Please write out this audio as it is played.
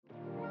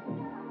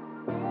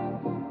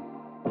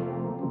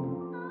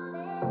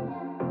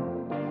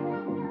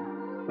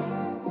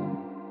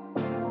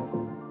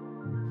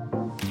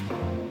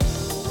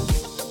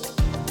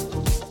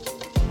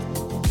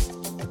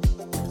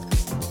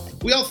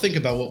We all think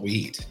about what we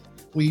eat.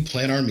 We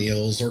plan our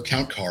meals or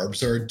count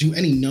carbs or do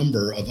any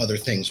number of other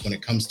things when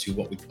it comes to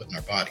what we put in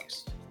our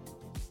bodies.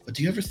 But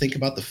do you ever think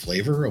about the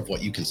flavor of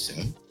what you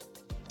consume?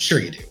 Sure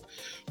you do.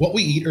 What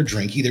we eat or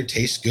drink either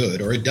tastes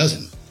good or it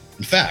doesn't.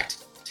 In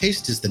fact,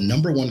 taste is the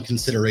number one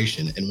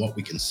consideration in what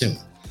we consume.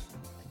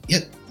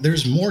 Yet,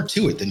 there's more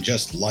to it than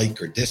just like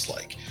or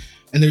dislike,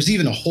 and there's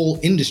even a whole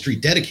industry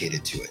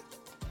dedicated to it.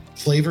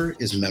 Flavor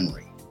is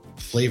memory.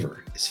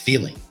 Flavor is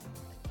feeling.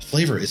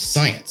 Flavor is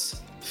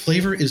science.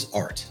 Flavor is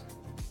art.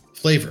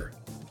 Flavor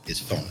is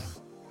FONA.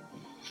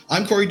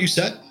 I'm Corey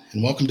Doucette,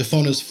 and welcome to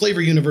FONA's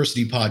Flavor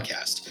University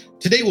podcast.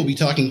 Today we'll be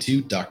talking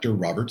to Dr.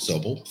 Robert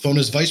Sobel,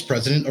 FONA's Vice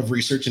President of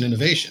Research and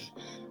Innovation.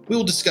 We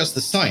will discuss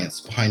the science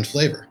behind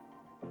flavor.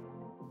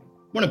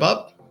 Morning,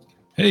 Bob.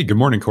 Hey, good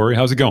morning, Corey.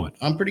 How's it going?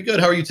 I'm pretty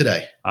good. How are you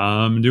today?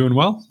 I'm doing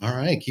well. All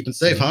right. Keeping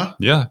safe, huh?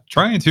 Yeah,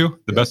 trying to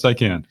the best I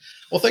can.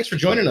 Well, thanks for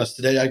joining us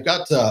today. I've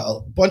got a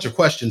bunch of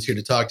questions here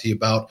to talk to you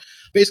about.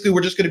 Basically,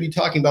 we're just going to be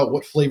talking about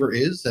what flavor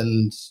is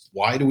and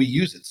why do we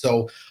use it.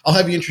 So I'll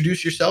have you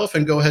introduce yourself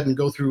and go ahead and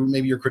go through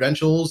maybe your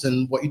credentials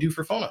and what you do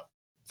for FONA.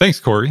 Thanks,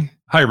 Corey.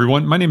 Hi,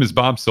 everyone. My name is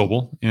Bob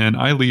Sobel, and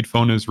I lead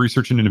FONA's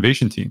research and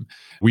innovation team.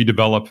 We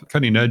develop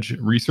cutting-edge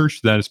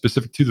research that is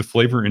specific to the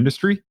flavor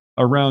industry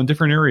around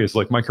different areas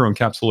like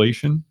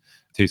microencapsulation,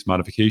 taste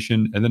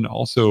modification, and then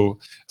also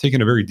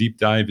taking a very deep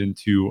dive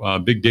into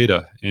big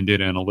data and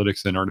data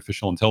analytics and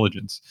artificial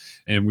intelligence.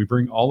 And we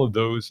bring all of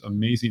those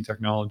amazing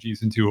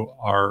technologies into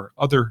our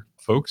other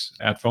folks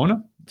at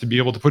FONA to be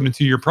able to put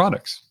into your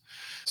products.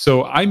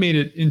 So I made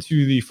it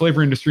into the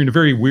flavor industry in a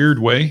very weird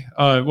way.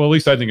 Well, at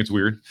least I think it's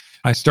weird.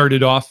 I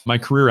started off my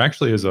career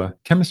actually as a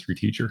chemistry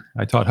teacher.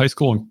 I taught high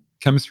school in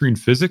chemistry and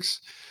physics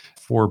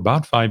for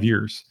about 5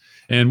 years.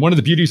 And one of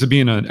the beauties of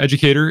being an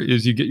educator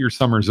is you get your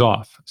summers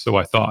off. So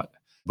I thought.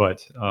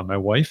 But my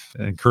wife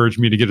encouraged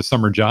me to get a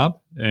summer job,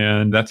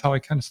 and that's how I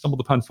kind of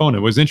stumbled upon FONA.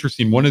 It was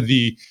interesting. One of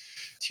the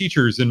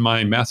teachers in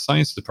my math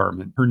science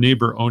department, her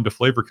neighbor owned a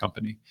flavor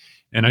company.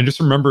 And I just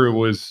remember it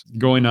was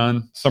going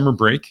on summer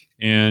break,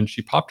 and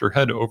she popped her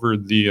head over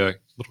the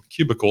little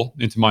cubicle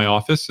into my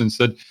office and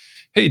said,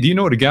 "Hey, do you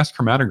know what a gas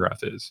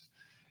chromatograph is?"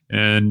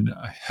 And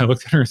I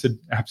looked at her and said,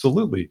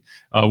 "Absolutely."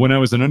 When I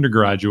was an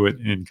undergraduate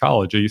in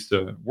college, I used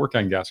to work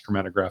on gas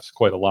chromatographs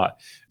quite a lot.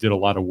 Did a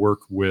lot of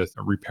work with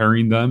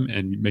repairing them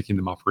and making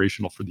them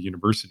operational for the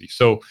university.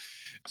 So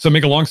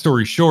make a long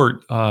story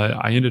short,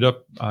 I ended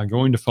up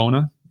going to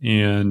FONA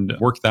and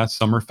worked that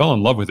summer, fell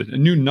in love with it. I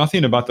knew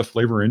nothing about the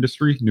flavor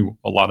industry, knew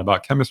a lot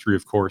about chemistry,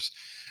 of course,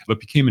 but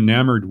became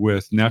enamored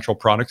with natural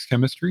products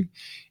chemistry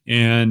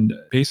and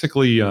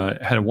basically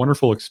had a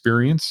wonderful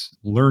experience,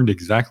 learned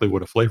exactly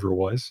what a flavor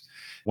was,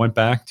 went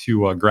back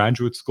to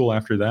graduate school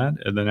after that.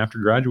 And then after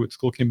graduate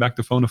school, came back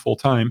to FONA full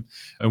time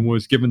and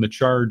was given the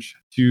charge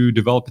to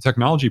develop a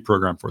technology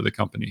program for the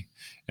company.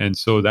 And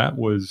so that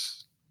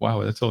was,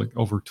 wow, that's like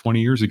over 20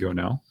 years ago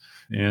now.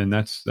 And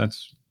that's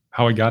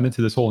how I got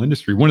into this whole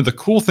industry. One of the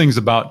cool things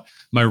about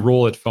my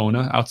role at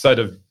FONA, outside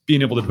of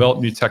being able to develop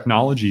new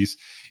technologies,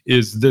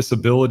 is this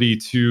ability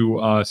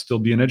to still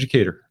be an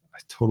educator. I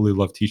totally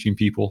love teaching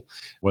people,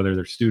 whether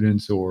they're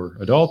students or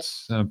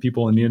adults,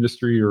 people in the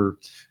industry, or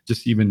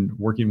just even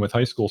working with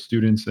high school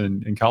students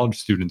and college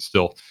students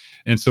still.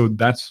 And so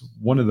that's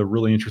one of the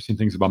really interesting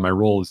things about my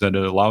role, is that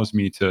it allows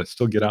me to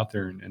still get out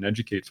there and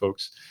educate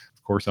folks.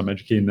 Of course, I'm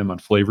educating them on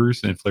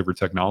flavors and flavor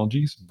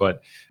technologies,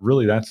 but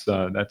really that's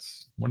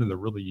one of the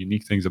really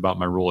unique things about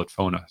my role at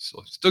FONA.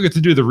 So still get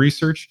to do the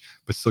research,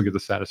 but still get to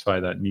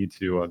satisfy that need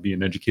to be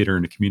an educator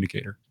and a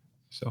communicator.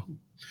 So,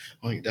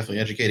 well, you're definitely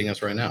educating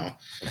us right now.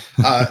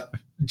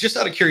 Just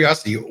out of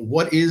curiosity,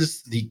 what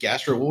is the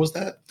what was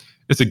that?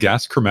 It's a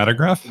gas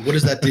chromatograph. What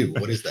does that do?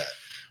 What is that?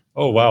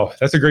 Oh, wow.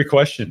 That's a great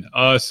question.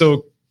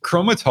 So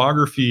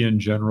chromatography in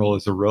general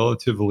is a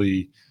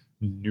relatively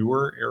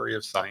newer area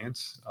of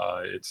science.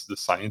 It's the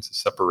science of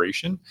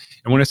separation.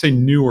 And when I say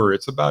newer,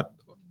 it's about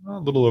a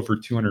little over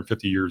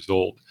 250 years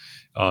old.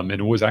 And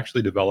it was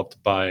actually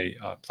developed by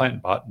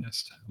plant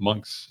botanists,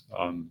 monks,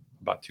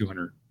 about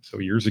 200 so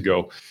years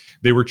ago.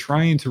 They were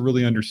trying to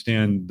really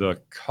understand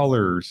the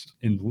colors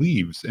in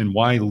leaves and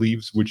why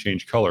leaves would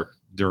change color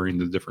during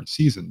the different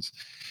seasons.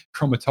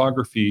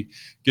 Chromatography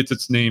gets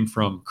its name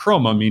from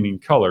chroma, meaning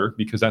color,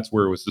 because that's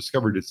where it was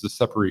discovered. It's the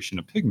separation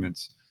of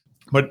pigments.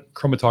 But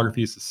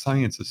chromatography is the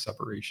science of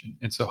separation.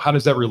 And so how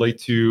does that relate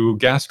to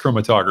gas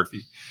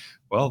chromatography?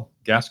 Well,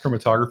 gas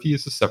chromatography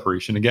is the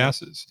separation of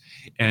gases.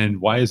 And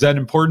why is that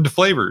important to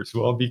flavors?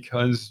 Well,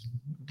 because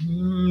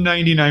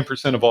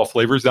 99% of all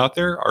flavors out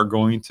there are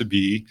going to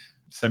be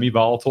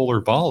semi-volatile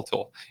or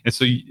volatile. And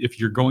so if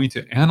you're going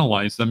to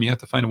analyze them, you have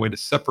to find a way to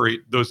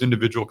separate those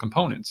individual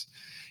components.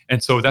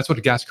 And so that's what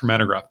a gas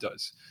chromatograph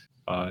does.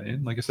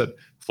 And like I said,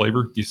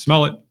 flavor, you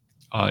smell it,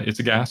 it's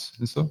a gas.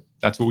 And so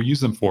that's what we use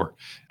them for,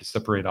 to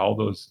separate all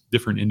those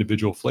different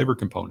individual flavor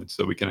components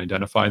so we can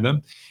identify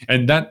them.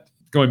 And that,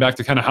 going back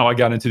to kind of how I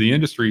got into the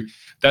industry,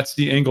 that's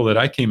the angle that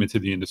I came into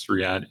the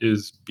industry at,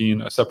 is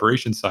being a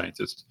separation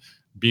scientist.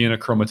 being a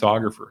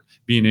chromatographer,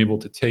 being able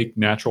to take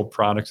natural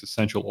products,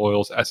 essential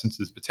oils,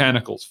 essences,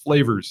 botanicals,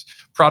 flavors,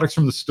 products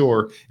from the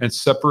store, and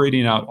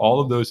separating out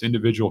all of those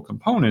individual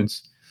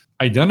components,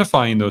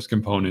 identifying those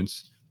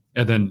components,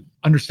 and then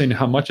understanding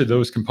how much of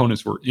those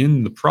components were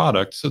in the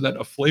product so that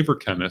a flavor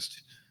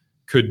chemist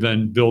could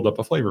then build up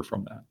a flavor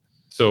from that.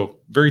 So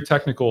very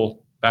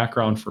technical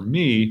background for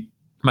me.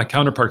 My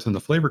counterparts on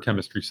the flavor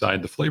chemistry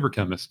side, the flavor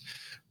chemists,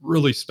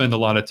 really spend a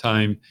lot of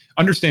time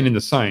understanding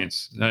the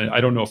science.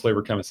 I don't know a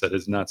flavor chemist that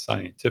is not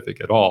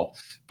scientific at all,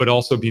 but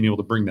also being able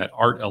to bring that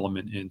art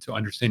element into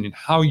understanding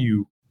how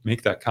you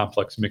make that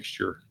complex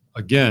mixture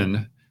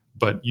again,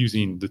 but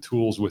using the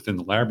tools within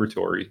the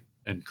laboratory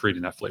and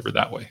creating that flavor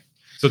that way.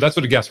 So that's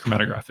what a gas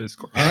chromatograph is.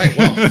 All right.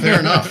 Well, fair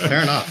enough.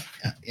 Fair enough.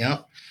 Yeah.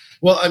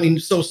 Well, I mean,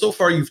 so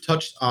far you've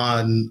touched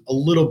on a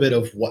little bit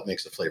of what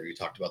makes a flavor. You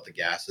talked about the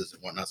gases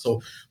and whatnot.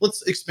 So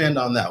let's expand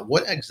on that.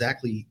 What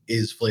exactly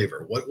is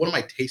flavor? What am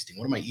I tasting?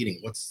 What am I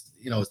eating?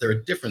 Is there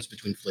a difference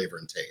between flavor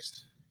and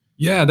taste?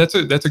 Yeah, that's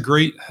a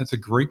great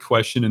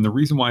question. And the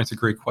reason why it's a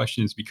great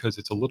question is because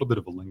it's a little bit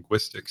of a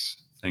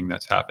linguistics thing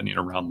that's happening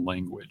around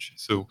language.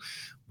 So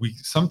we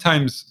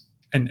sometimes,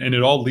 and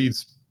it all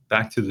leads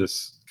back to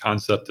this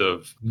concept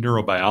of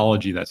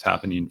neurobiology that's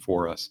happening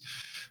for us.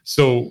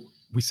 So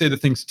we say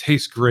that things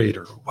taste great,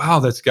 or wow,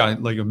 that's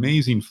got like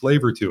amazing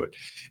flavor to it.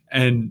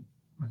 And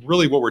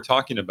really what we're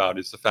talking about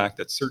is the fact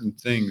that certain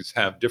things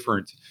have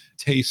different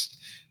taste.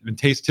 And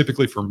taste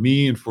typically for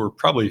me, and for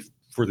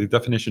the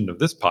definition of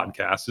this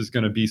podcast, is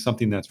going to be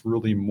something that's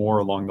really more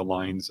along the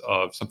lines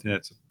of something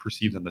that's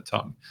perceived on the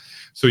tongue.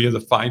 So you have the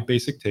 5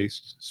 basic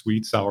tastes: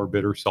 sweet, sour,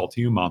 bitter,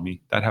 salty,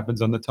 umami. That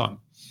happens on the tongue.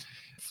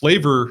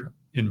 Flavor,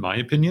 in my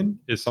opinion,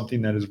 is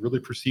something that is really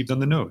perceived on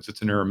the nose.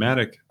 It's an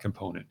aromatic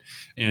component.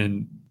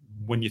 And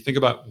when you think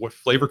about what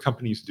flavor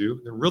companies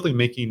do, they're really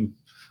making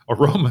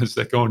aromas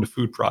that go into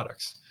food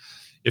products.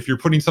 If you're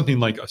putting something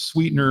like a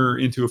sweetener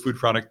into a food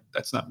product,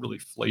 that's not really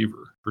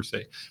flavor per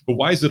se. But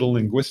why is it a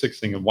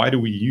linguistics thing? And why do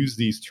we use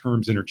these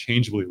terms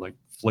interchangeably, like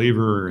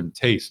flavor and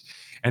taste?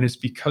 And it's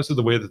because of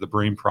the way that the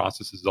brain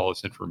processes all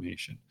this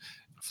information.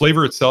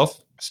 Flavor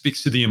itself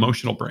speaks to the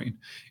emotional brain.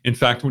 In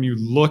fact, when you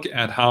look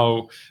at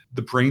how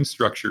the brain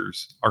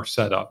structures are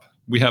set up,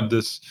 we have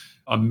this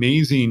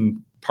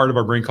amazing part of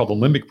our brain called the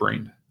limbic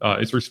brain.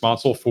 It's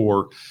responsible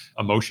for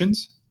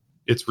emotions,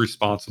 it's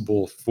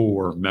responsible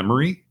for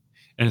memory,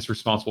 and it's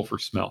responsible for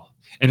smell.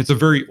 And it's a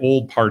very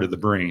old part of the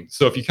brain.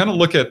 So if you kind of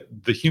look at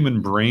the human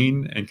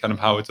brain and kind of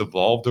how it's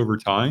evolved over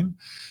time,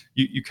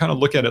 you kind of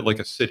look at it like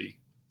a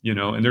city,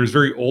 and there's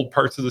very old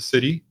parts of the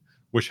city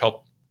which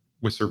help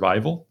with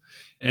survival.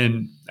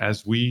 And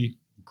as we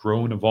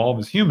grow and evolve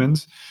as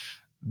humans,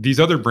 these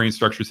other brain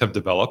structures have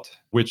developed,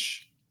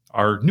 which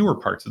are newer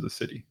parts of the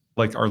city,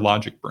 like our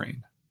logic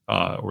brain.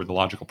 Or the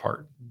logical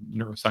part.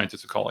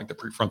 Neuroscientists would call it like the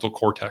prefrontal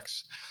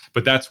cortex.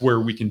 But that's where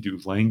we can do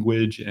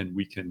language and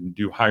we can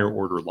do higher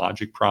order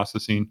logic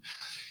processing.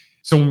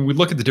 So when we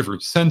look at the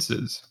different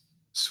senses,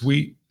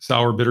 sweet,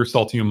 sour, bitter,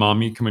 salty,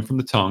 umami coming from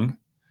the tongue,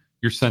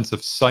 your sense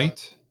of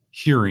sight,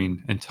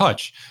 hearing, and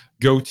touch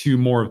go to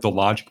more of the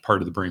logic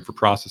part of the brain for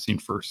processing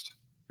first.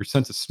 Your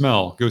sense of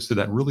smell goes to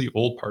that really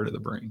old part of the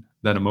brain,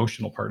 that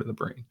emotional part of the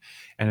brain,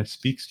 and it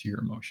speaks to your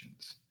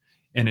emotions.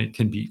 And it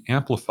can be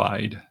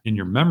amplified in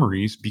your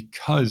memories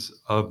because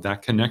of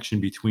that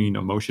connection between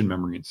emotion,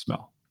 memory, and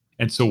smell.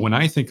 And so when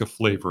I think of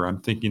flavor,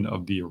 I'm thinking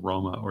of the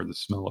aroma or the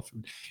smell of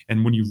food.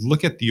 And when you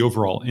look at the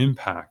overall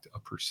impact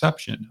of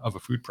perception of a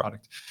food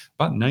product,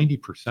 about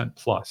 90%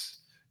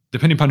 plus,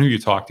 depending upon who you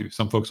talk to.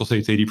 Some folks will say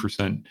it's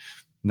 80%,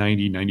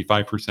 90,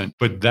 95%,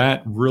 but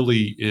that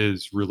really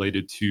is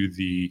related to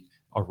the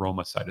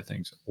aroma side of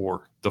things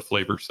or the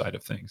flavor side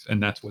of things.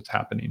 And that's what's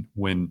happening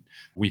when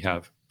we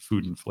have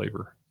food and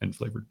flavor and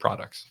flavored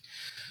products.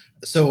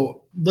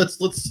 So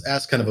let's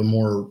ask kind of a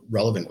more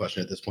relevant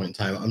question at this point in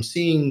time. I'm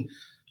seeing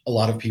a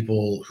lot of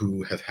people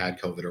who have had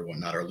COVID or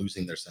whatnot are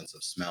losing their sense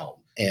of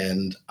smell.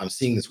 And I'm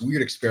seeing this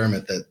weird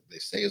experiment that they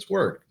say has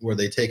worked, where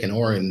they take an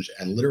orange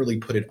and literally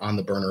put it on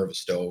the burner of a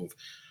stove,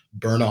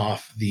 burn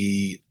off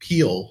the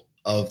peel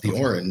of the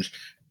orange,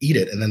 eat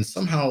it, and then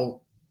somehow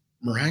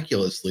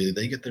miraculously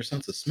they get their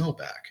sense of smell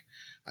back.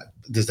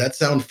 Does that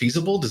sound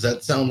feasible? Does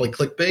that sound like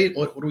clickbait?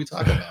 What are we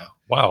talking about?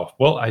 Wow.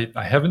 Well,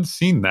 I haven't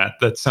seen that.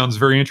 That sounds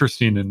very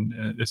interesting.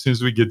 And as soon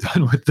as we get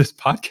done with this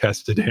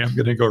podcast today, I'm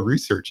going to go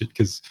research it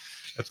because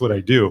that's what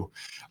I do.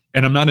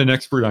 And I'm not an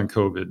expert on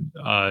COVID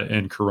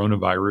and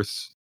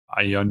coronavirus.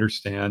 I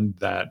understand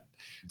that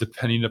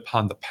depending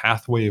upon the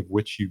pathway of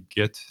which you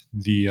get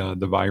the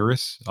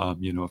virus,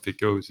 if it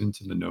goes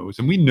into the nose,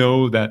 and we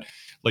know that,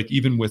 like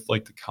even with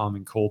like the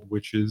common cold,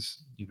 which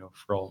is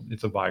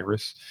it's a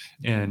virus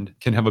and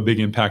can have a big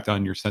impact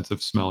on your sense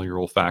of smell, your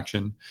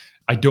olfaction.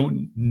 I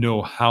don't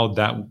know how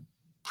that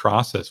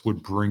process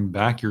would bring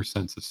back your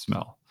sense of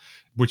smell,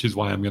 which is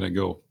why I'm going to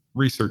go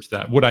research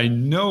that. What I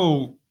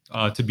know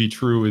to be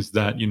true is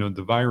that,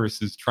 the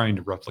virus is trying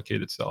to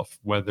replicate itself,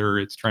 whether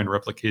it's trying to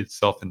replicate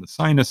itself in the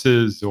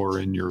sinuses or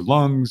in your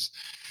lungs,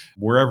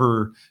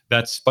 wherever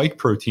that spike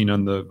protein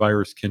on the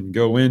virus can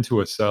go into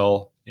a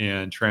cell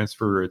and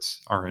transfer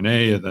its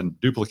RNA and then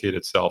duplicate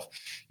itself,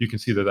 you can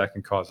see that that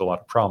can cause a lot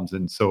of problems.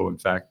 And so, in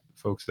fact,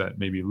 folks that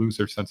maybe lose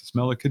their sense of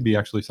smell, it could be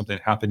actually something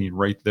happening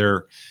right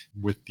there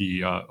with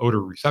the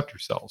odor receptor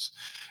cells.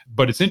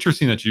 But it's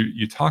interesting that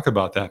you talk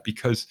about that,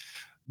 because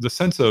the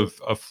sense of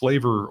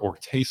flavor or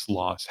taste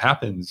loss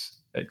happens,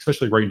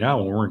 especially right now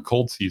when we're in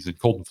cold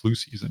and flu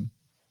season.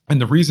 And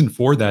the reason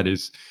for that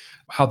is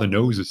how the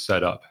nose is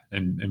set up.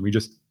 And we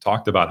just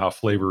talked about how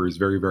flavor is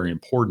very, very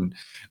important.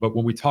 But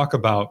when we talk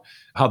about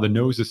how the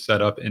nose is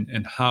set up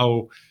and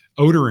how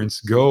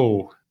odorants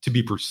go to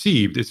be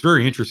perceived, it's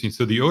very interesting.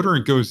 So the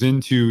odorant goes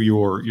into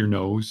your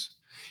nose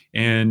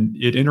and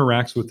it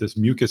interacts with this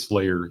mucus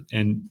layer.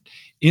 And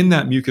in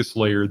that mucus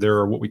layer, there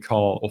are what we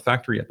call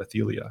olfactory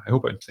epithelia. I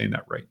hope I'm saying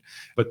that right.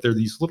 But they're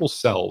these little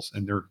cells,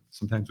 and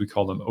sometimes we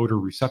call them odor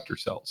receptor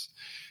cells.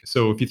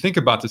 So if you think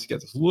about this, you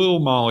get this little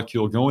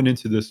molecule going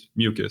into this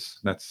mucus,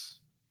 that's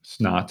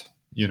snot,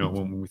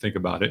 when we think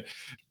about it.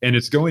 And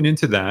it's going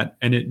into that,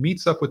 and it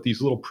meets up with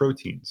these little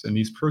proteins. And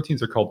these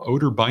proteins are called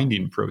odor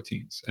binding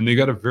proteins. And they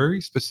got a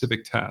very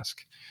specific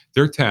task.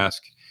 Their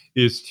task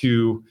is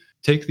to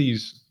take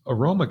these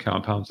aroma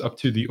compounds up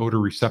to the odor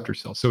receptor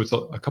cell. So it's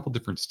a couple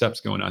different steps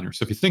going on here.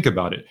 So if you think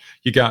about it,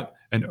 you got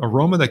an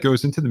aroma that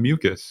goes into the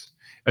mucus,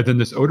 and then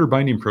this odor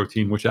binding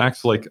protein, which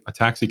acts like a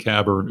taxi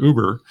cab or an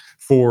Uber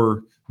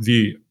for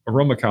the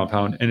aroma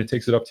compound, and it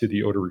takes it up to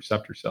the odor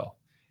receptor cell.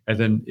 And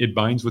then it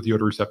binds with the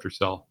odor receptor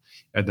cell,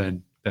 and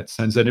then that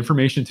sends that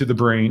information to the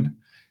brain,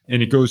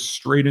 and it goes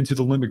straight into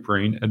the limbic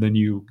brain, and then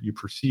you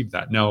perceive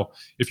that. Now,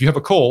 if you have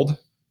a cold,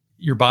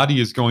 your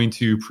body is going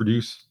to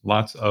produce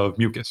lots of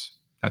mucus.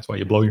 That's why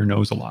you blow your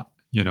nose a lot,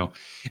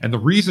 And the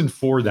reason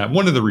for that,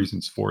 one of the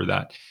reasons for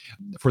that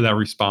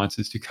response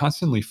is to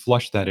constantly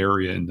flush that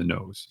area in the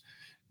nose.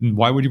 And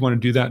why would you want to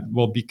do that?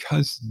 Well,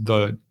 because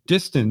the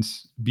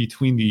distance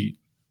between the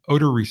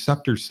odor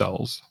receptor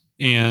cells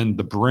and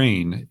the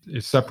brain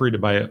is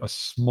separated by a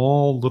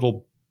small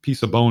little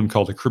piece of bone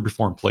called a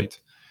cribriform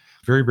plate.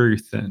 Very, very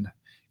thin.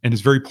 And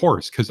it's very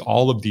porous, because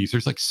all of these,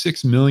 there's like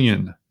 6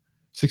 million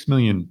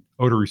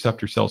odor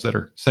receptor cells that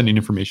are sending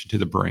information to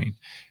the brain.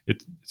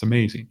 It's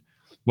amazing.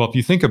 Well, if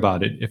you think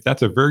about it, if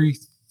that's a very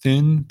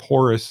thin,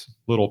 porous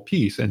little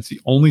piece, and it's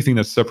the only thing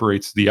that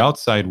separates the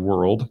outside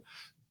world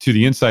to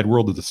the inside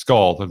world of the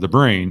skull, of the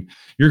brain,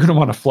 you're going to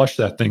want to flush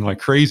that thing like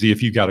crazy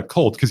if you got a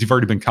cold, because you've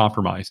already been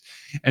compromised.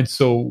 And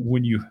so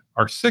when you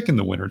are sick in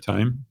the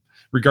wintertime,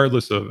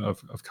 regardless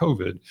of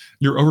COVID,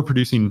 you're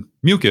overproducing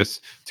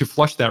mucus to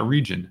flush that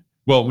region.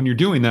 Well, when you're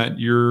doing that,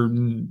 you're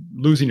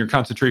losing your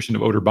concentration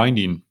of odor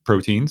binding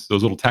proteins,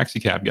 those little taxi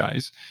cab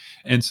guys.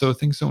 And so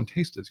things don't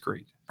taste as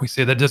great. We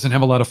say that doesn't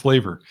have a lot of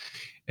flavor.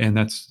 And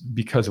that's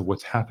because of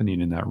what's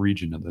happening in that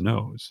region of the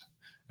nose.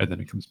 And then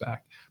it comes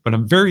back. But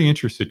I'm very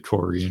interested,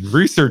 Corey, in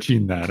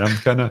researching that.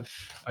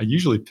 I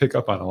usually pick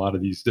up on a lot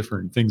of these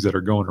different things that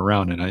are going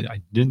around, and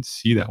I didn't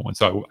see that one.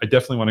 So I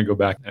definitely want to go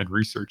back and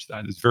research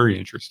that. It's very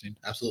interesting.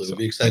 Absolutely. So, we'll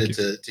be excited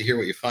to hear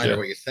what you find or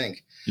what you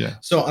think. Yeah.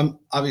 So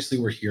obviously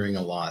we're hearing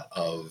a lot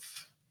of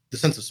the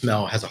sense of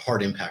smell has a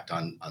hard impact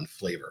on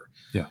flavor.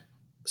 Yeah.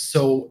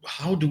 So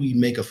how do we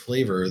make a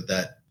flavor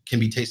that can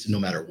be tasted no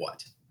matter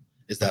what?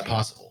 Is that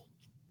possible?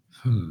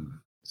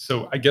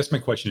 So I guess my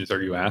question is,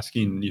 are you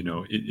asking,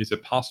 is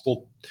it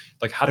possible,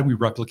 like, how do we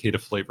replicate a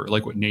flavor,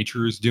 like what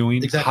nature is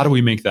doing? Exactly. How do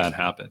we make that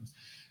happen?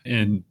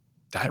 And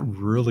that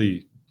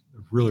really,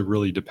 really,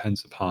 really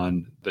depends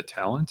upon the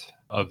talent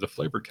of the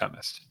flavor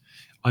chemist,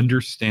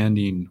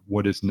 understanding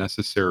what is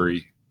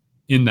necessary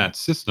in that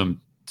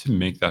system to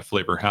make that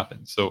flavor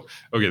happen. So,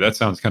 okay, that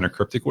sounds kind of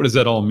cryptic. What does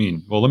that all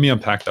mean? Well, let me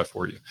unpack that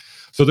for you.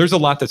 So there's a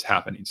lot that's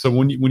happening. So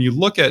when you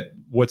look at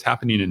what's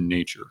happening in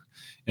nature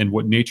and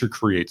what nature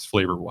creates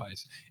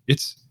flavor-wise,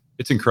 it's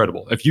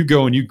incredible. If you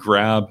go and you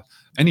grab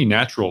any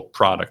natural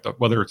product,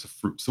 whether it's a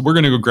fruit. So we're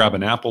going to go grab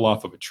an apple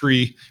off of a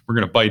tree. We're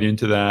going to bite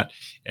into that,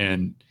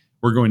 and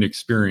we're going to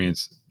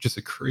experience just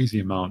a crazy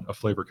amount of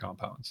flavor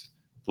compounds.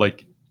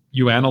 Like,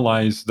 you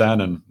analyze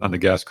that on the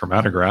gas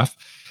chromatograph,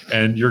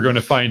 and you're going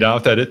to find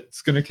out that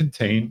it's going to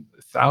contain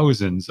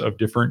thousands of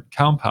different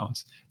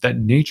compounds that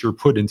nature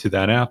put into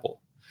that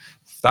apple.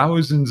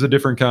 Thousands of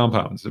different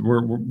compounds.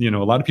 We're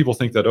a lot of people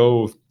think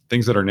that,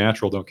 things that are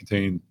natural don't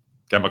contain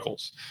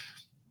chemicals.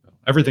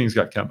 Everything's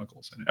got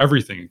chemicals, and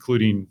everything,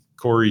 including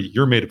Corey,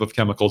 you're made up of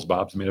chemicals.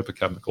 Bob's made up of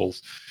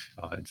chemicals.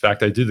 In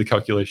fact, I did the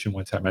calculation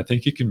one time. I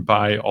think you can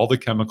buy all the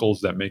chemicals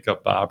that make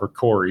up Bob or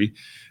Corey,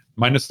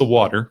 minus the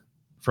water,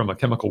 from a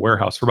chemical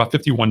warehouse for about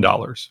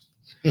 $51.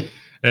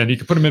 And you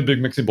can put them in a big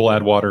mixing bowl,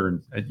 add water,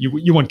 and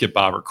you won't get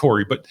Bob or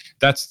Corey. But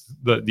that's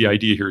the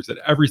idea here, is that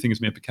everything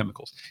is made up of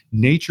chemicals.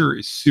 Nature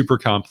is super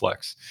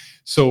complex.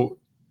 So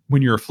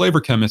when you're a flavor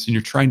chemist and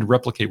you're trying to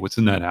replicate what's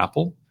in that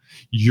apple,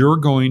 you're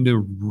going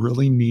to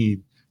really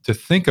need to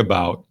think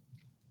about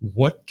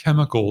what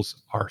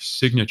chemicals are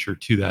signature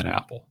to that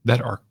apple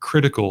that are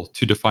critical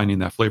to defining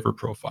that flavor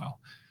profile.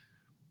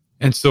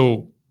 And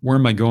so where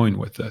am I going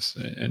with this?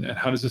 And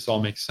how does this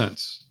all make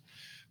sense?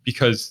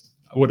 Because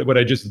what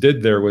I just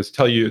did there was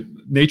tell you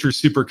nature's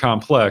super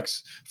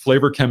complex.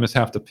 Flavor chemists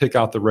have to pick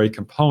out the right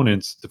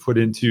components to put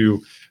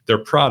into their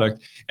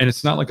product. And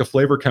it's not like a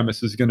flavor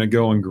chemist is going to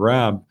go and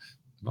grab,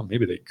 well,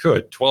 maybe they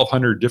could,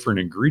 1,200 different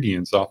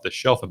ingredients off the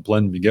shelf and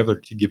blend them together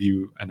to give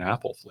you an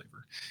apple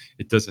flavor.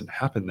 It doesn't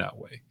happen that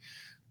way.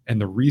 And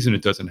the reason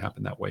it doesn't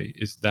happen that way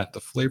is that the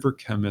flavor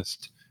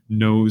chemist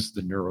knows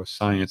the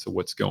neuroscience of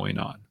what's going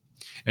on.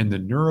 And the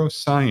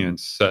neuroscience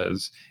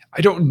says,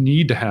 I don't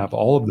need to have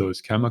all of those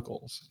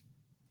chemicals.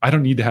 I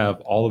don't need to have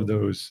all of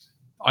those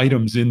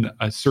items in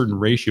a certain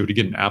ratio to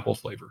get an apple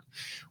flavor.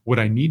 What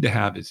I need to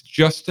have is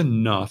just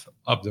enough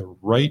of the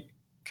right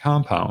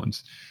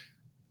compounds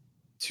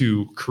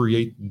to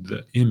create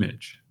the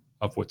image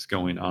of what's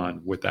going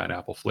on with that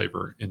apple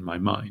flavor in my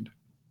mind.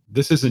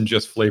 This isn't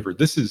just flavor.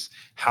 This is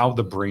how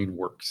the brain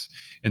works.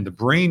 And the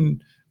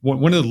brain,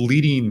 one of the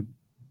leading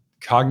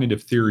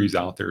cognitive theories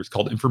out there is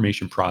called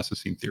information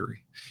processing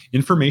theory.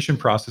 Information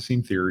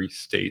processing theory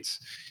states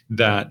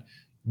that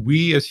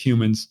we as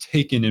humans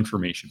take in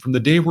information from the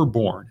day we're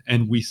born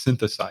and we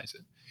synthesize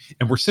it.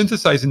 And we're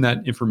synthesizing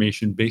that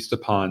information based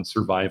upon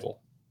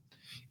survival.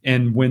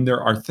 And when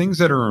there are things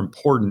that are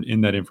important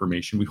in that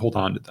information, we hold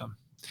on to them.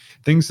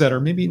 Things that are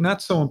maybe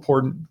not so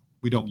important,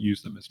 we don't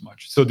use them as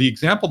much. So the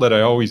example that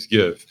I always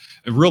give,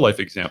 a real life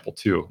example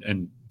too,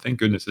 and thank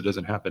goodness it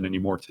doesn't happen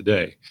anymore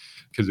today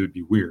because it would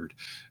be weird.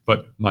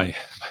 But I've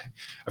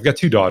got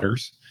two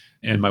daughters,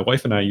 and my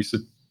wife and I used to,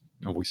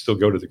 we still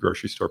go to the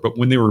grocery store, but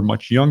when they were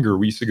much younger,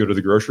 we used to go to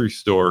the grocery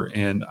store,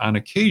 and on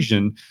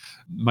occasion,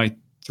 my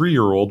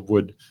 3-year-old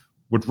would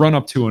run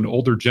up to an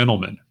older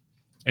gentleman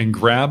and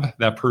grab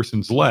that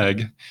person's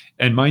leg.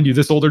 And mind you,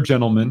 this older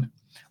gentleman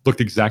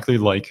looked exactly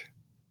like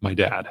my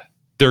dad,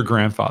 their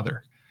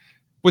grandfather,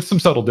 with some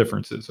subtle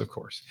differences, of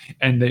course.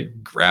 And they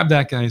grab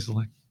that guy's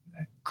leg,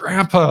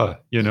 Grandpa,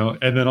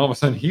 and then all of a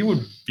sudden he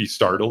would be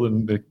startled,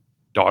 and the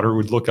daughter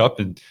would look up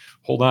and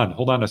hold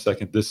on a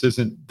second. This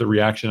isn't the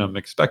reaction I'm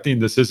expecting.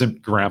 This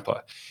isn't Grandpa.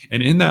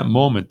 And in that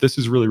moment, this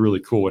is really, really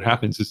cool. What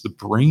happens is the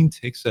brain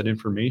takes that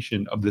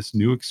information of this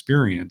new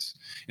experience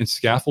and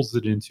scaffolds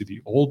it into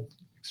the old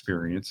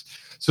experience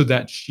so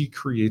that she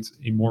creates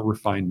a more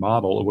refined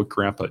model of what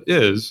Grandpa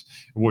is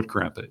and what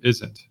Grandpa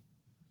isn't.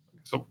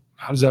 So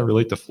how does that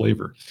relate to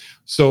flavor?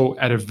 So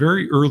at a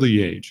very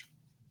early age,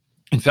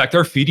 in fact,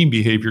 our feeding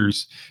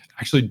behaviors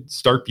actually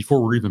start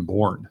before we're even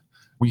born.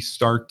 We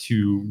start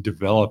to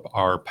develop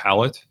our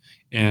palate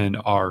and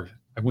I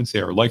wouldn't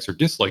say our likes or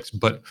dislikes,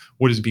 but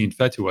what is being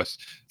fed to us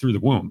through the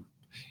womb.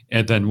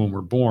 And then when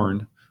we're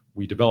born,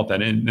 we develop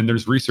that. And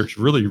there's research,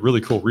 really, really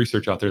cool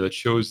research out there that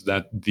shows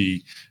that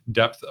the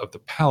depth of the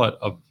palate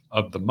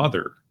of the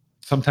mother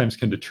sometimes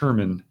can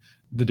determine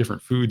the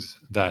different foods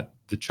that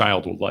the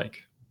child will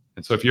like.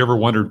 And so if you ever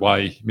wondered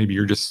why maybe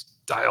you're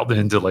just dialed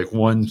into like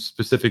one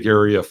specific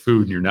area of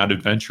food and you're not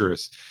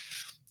adventurous,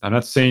 I'm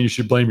not saying you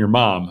should blame your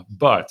mom,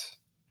 but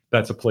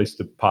that's a place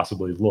to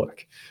possibly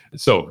look.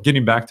 So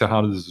getting back to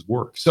how does this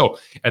work? So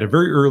at a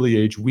very early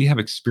age, we have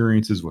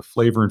experiences with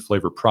flavor and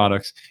flavor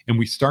products, and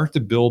we start to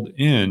build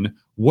in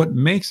what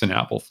makes an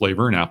apple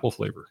flavor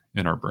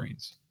in our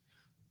brains.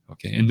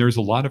 Okay, and there's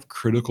a lot of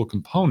critical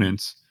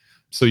components.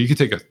 So you could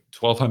take a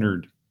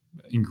 1,200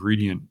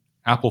 ingredient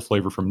apple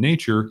flavor from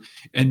nature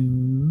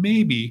and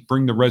maybe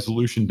bring the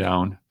resolution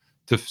down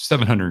to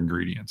 700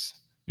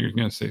 ingredients. You're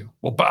going to say,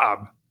 well,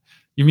 Bob,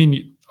 you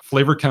mean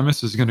flavor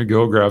chemist is going to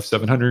go grab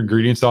 700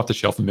 ingredients off the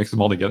shelf and mix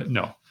them all together?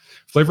 No.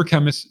 Flavor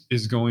chemist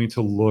is going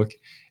to look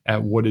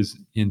at what is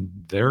in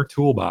their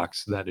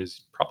toolbox that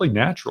is probably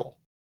natural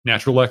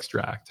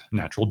extract,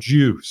 natural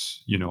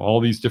juice,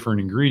 all these different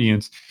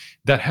ingredients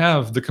that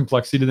have the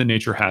complexity that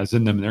nature has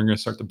in them, and they're going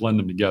to start to blend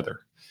them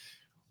together.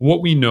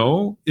 What we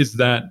know is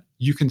that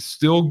you can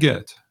still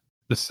get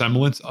the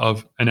semblance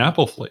of an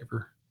apple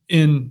flavor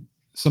in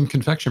some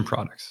confection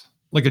products,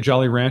 like a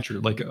Jolly Rancher,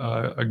 like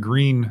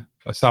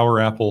a sour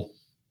apple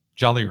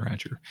Jolly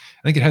Rancher.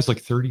 I think it has like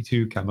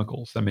 32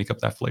 chemicals that make up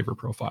that flavor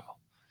profile.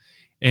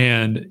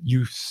 And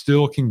you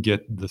still can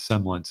get the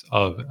semblance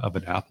of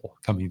an apple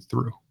coming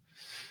through.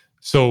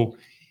 So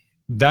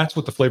that's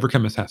what the flavor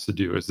chemist has to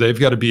do, is they've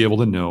got to be able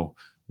to know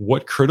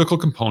what critical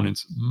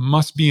components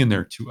must be in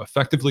there to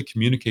effectively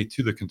communicate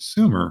to the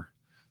consumer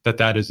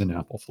that is an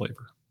apple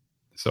flavor.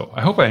 So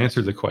I hope I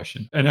answered the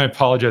question. And I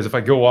apologize if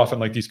I go off on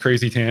like these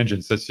crazy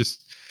tangents. That's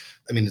just...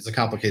 it's a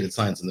complicated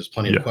science, and there's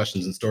plenty of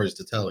questions and stories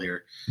to tell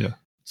here. Yeah.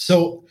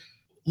 So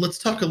let's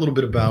talk a little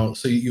bit about,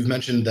 so you've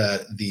mentioned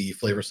that the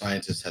flavor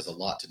scientist has a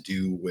lot to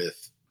do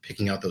with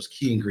picking out those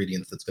key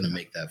ingredients that's going to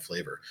make that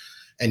flavor.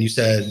 And you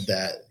said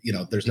that,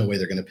 there's no way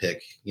they're going to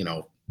pick,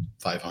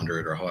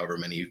 500 or however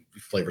many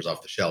flavors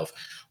off the shelf.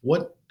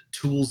 What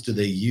tools do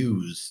they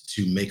use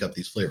to make up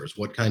these flavors?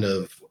 What kind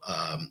of,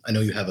 I know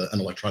you have an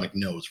electronic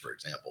nose, for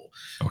example.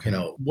 Okay.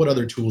 What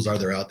other tools are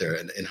there out there,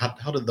 and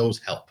how do those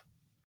help?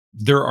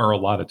 There are a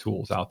lot of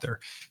tools out there.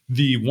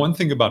 The one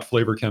thing about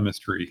flavor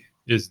chemistry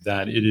is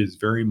that it is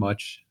very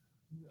much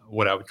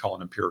what I would call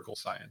an empirical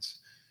science.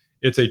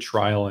 It's a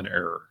trial and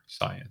error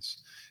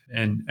science.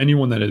 And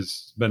anyone that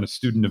has been a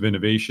student of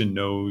innovation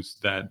knows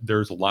that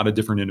there's a lot of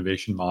different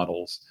innovation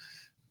models.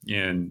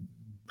 And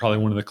probably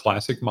one of the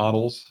classic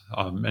models,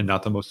 and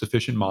not the most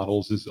efficient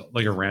models, is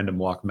like a random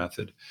walk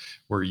method,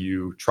 where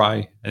you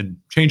try and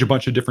change a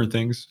bunch of different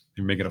things.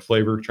 You're making a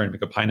flavor, trying to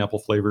make a pineapple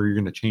flavor. You're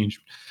going to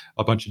change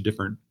a bunch of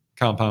different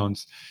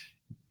compounds,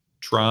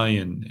 try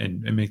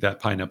and make that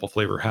pineapple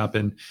flavor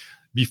happen.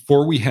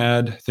 Before we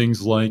had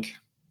things like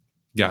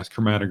gas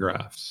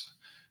chromatographs,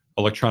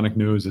 electronic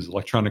noses,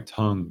 electronic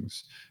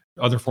tongues,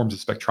 other forms of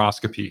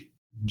spectroscopy,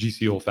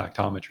 GC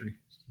olfactometry.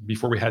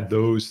 Before we had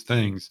those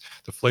things,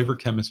 the flavor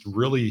chemist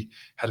really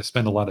had to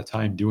spend a lot of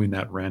time doing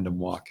that random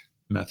walk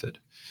method.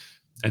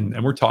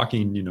 And we're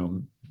talking,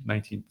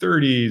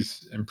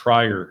 1930s and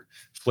prior.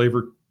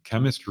 Flavor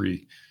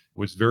chemistry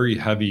was very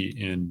heavy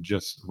in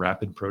just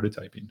rapid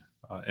prototyping.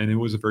 And it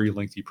was a very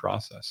lengthy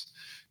process.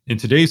 In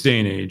today's day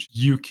and age,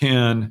 you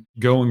can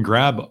go and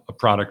grab a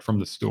product from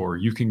the store.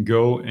 You can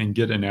go and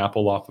get an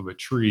apple off of a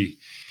tree,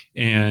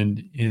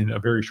 and in a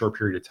very short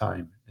period of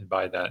time, and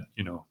by that,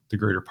 the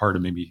greater part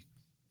of maybe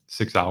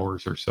 6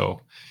 hours or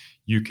so,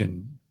 you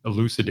can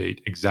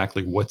elucidate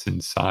exactly what's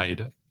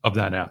inside of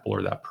that apple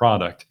or that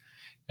product,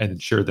 and then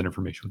share that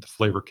information with the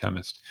flavor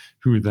chemist,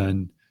 who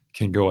then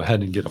can go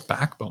ahead and get a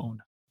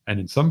backbone. And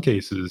in some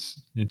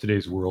cases, in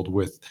today's world,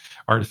 with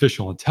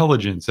artificial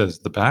intelligence as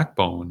the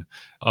backbone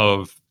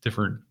of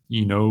different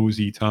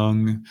eNose,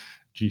 eTongue,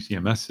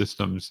 GCMS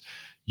systems,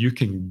 you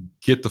can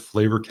get the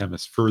flavor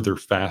chemist further,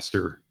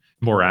 faster,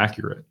 more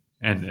accurate.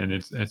 And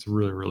it's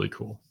really, really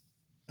cool.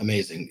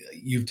 Amazing.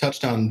 You've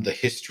touched on the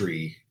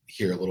history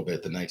here a little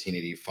bit, the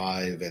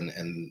 1985,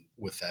 and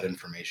with that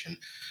information.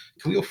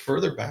 Can we go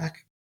further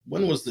back?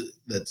 When was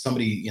that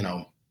somebody,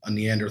 a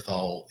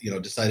Neanderthal,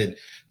 decided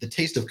the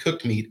taste of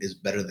cooked meat is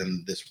better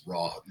than this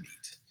raw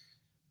meat?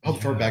 How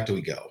far back do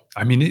we go?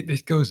 I mean,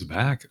 it goes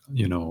back,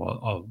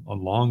 a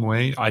long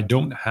way. I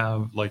don't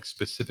have like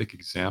specific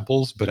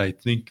examples, but I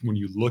think when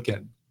you look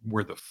at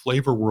where the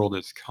flavor world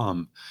has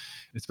come,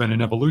 it's been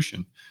an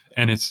evolution.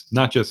 And it's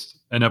not just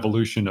an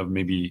evolution of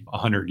maybe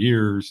 100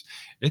 years,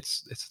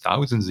 it's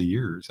thousands of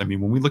years. I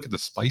mean, when we look at the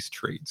spice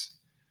trades,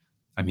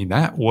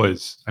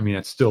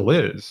 that still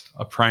is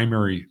a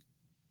primary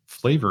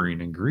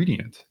flavoring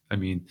ingredient. I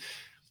mean,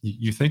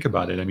 you think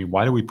about it. I mean,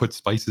 why do we put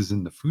spices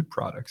in the food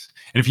products?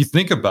 And if you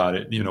think about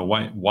it,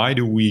 why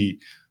do we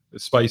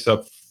spice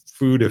up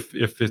food if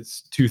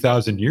it's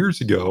 2,000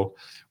 years ago?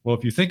 Well,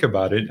 if you think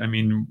about it, I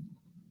mean,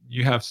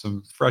 you have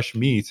some fresh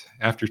meat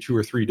after 2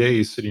 or 3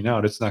 days sitting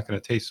out, it's not going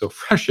to taste so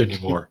fresh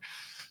anymore.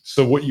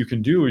 So what you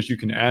can do is you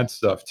can add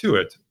stuff to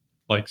it,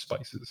 like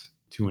spices,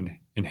 to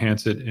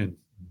enhance it and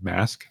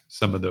mask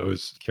some of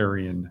those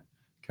carrion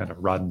kind of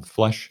rotten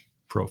flesh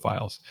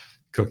profiles.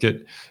 Cook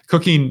it.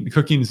 Cooking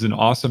is an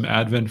awesome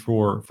advent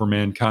for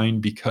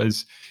mankind,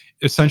 because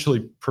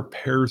essentially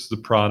prepares the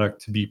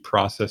product to be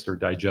processed or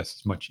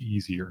digested much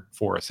easier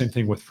for us. Same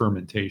thing with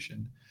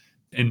fermentation.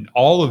 And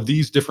all of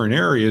these different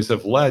areas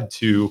have led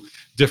to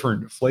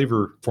different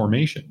flavor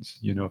formations.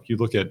 If you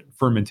look at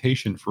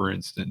fermentation, for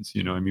instance,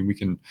 we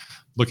can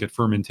look at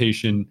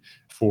fermentation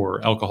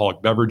for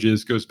alcoholic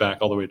beverages, goes back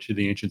all the way to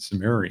the ancient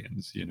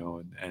Sumerians,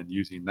 and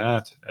using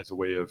that as a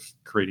way of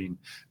creating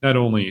not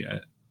only I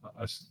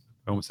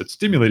almost said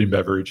stimulating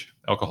beverage.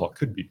 Alcohol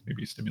could be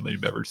maybe a stimulating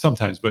beverage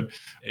sometimes, but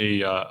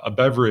a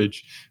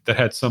beverage that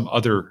had some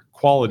other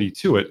quality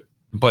to it.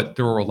 But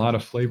there are a lot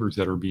of flavors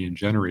that are being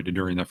generated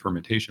during that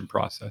fermentation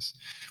process.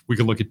 We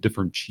can look at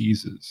different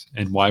cheeses,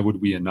 and why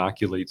would we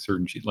inoculate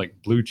certain cheese, like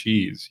blue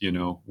cheese,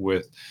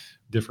 with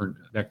different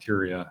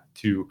bacteria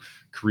to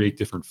create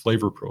different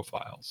flavor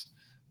profiles.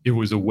 It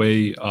was a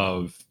way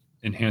of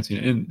enhancing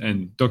it.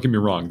 And don't get me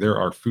wrong, there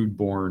are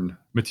foodborne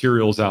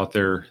materials out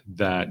there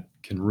that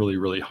can really,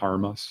 really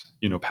harm us,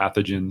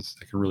 pathogens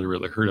that can really,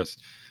 really hurt us.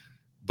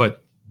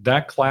 But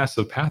that class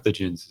of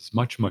pathogens is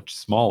much, much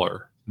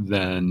smaller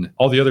than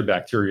all the other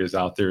bacteria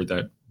out there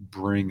that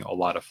bring a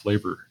lot of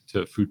flavor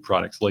to food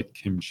products, like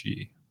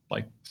kimchi,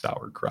 like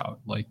sauerkraut,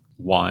 like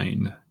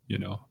wine,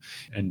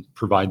 and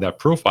provide that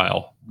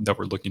profile that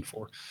we're looking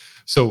for.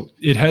 So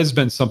it has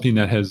been something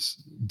that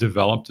has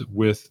developed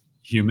with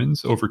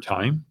humans over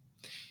time.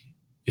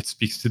 It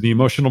speaks to the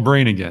emotional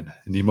brain again.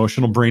 And the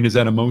emotional brain is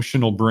that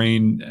emotional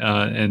brain,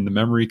 and the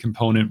memory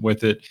component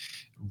with it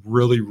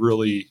really,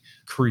 really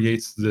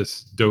creates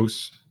this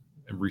dose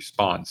and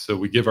response. So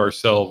we give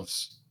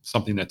ourselves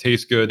something that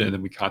tastes good, and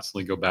then we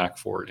constantly go back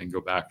for it and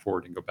go back for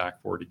it and go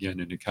back for it again.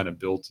 And it kind of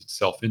builds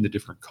itself into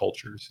different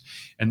cultures.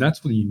 And that's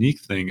the unique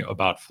thing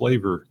about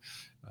flavor.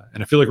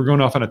 And I feel like we're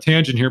going off on a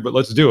tangent here, but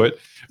let's do it,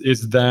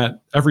 is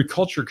that every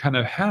culture kind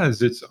of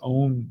has its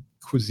own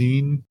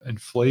cuisine and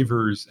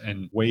flavors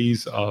and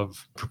ways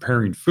of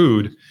preparing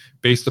food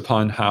based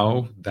upon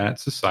how that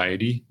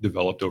society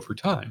developed over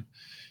time.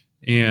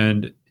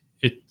 And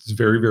it's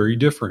very, very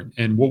different.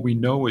 And what we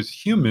know as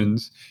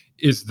humans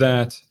is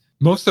that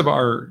most of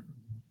our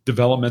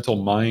developmental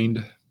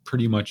mind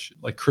pretty much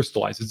like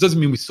crystallizes. It doesn't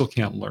mean we still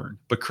can't learn,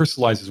 but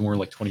crystallizes when we're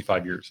like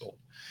 25 years old.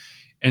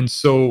 And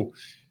so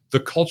the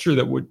culture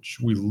that which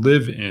we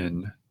live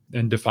in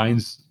and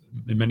defines,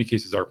 in many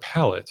cases, our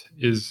palate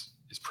is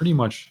pretty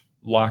much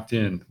locked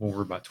in when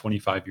we're about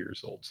 25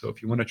 years old. So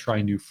if you want to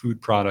try new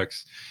food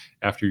products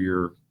after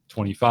you're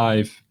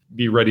 25,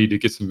 be ready to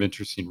get some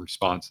interesting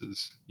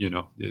responses,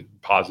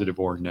 positive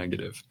or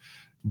negative.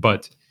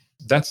 But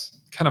that's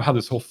kind of how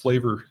this whole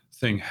flavor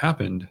thing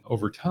happened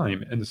over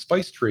time. And the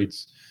spice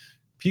trades,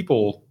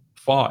 people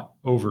fought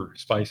over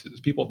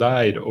spices. People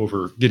died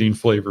over getting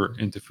flavor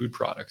into food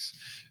products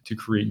to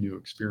create new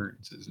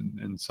experiences.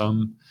 And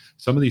some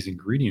of these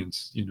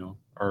ingredients,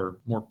 are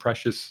more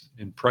precious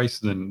in price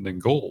than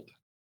gold.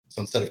 So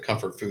instead of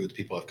comfort foods,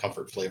 people have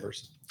comfort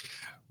flavors.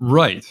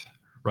 Right.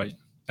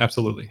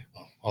 Absolutely.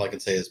 Well, all I can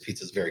say is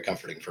pizza is very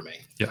comforting for me.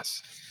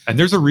 Yes. And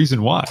there's a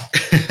reason why.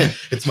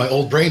 It's my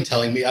old brain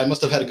telling me I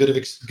must have had a good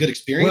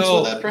experience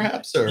with that,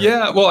 perhaps. Or...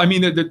 Yeah. Well, I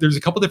mean, there's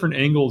a couple different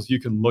angles you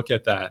can look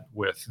at that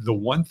with. The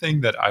one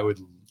thing that I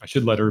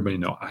should let everybody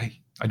know, I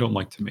don't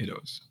like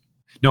tomatoes.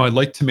 No, I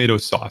like tomato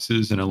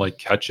sauces and I like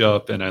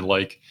ketchup and I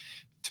like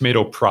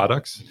tomato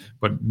products.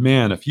 But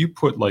man, if you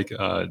put like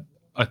a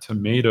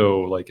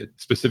tomato,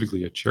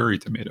 specifically a cherry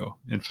tomato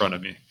in front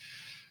of me,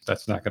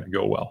 that's not going to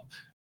go well.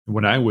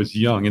 When I was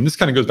young, and this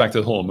kind of goes back to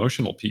the whole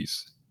emotional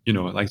piece,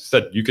 like I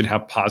said, you can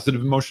have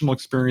positive emotional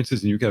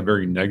experiences and you can have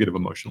very negative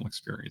emotional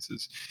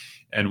experiences.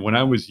 And when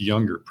I was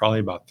younger, probably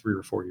about 3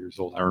 or 4 years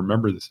old, I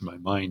remember this in my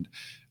mind.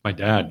 My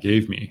dad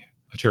gave me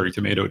a cherry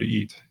tomato to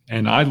eat.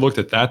 And I looked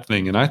at that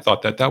thing and I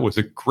thought that was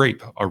a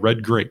grape, a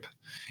red grape.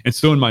 And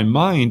so in my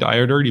mind, I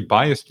had already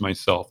biased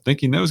myself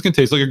thinking that was going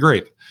to taste like a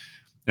grape.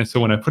 And so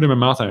when I put it in my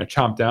mouth and I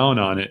chomped down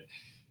on it,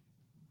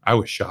 I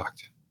was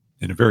shocked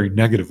in a very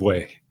negative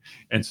way.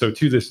 And so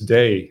to this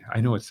day,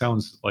 I know it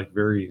sounds like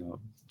very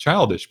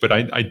childish, but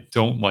I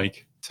don't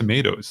like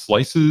tomatoes,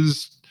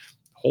 slices,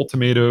 whole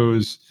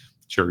tomatoes,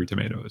 cherry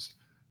tomatoes.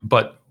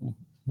 But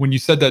when you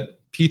said that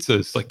pizza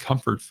is like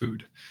comfort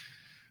food,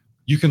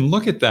 you can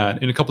look at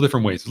that in a couple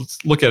different ways.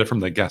 Let's look at it from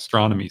the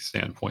gastronomy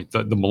standpoint,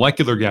 the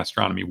molecular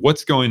gastronomy.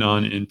 What's going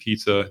on in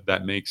pizza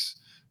that makes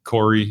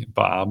Corey,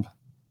 Bob,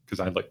 because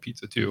I like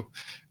pizza too.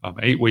 I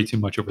ate way too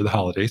much over the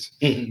holidays.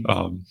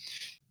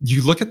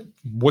 You look at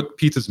what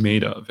pizza's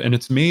made of, and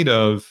it's made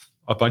of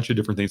a bunch of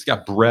different things. It's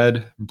got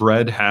bread.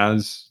 Bread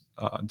has,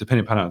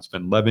 depending upon how it's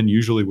been leavened,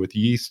 usually with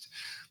yeast,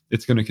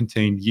 it's going to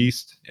contain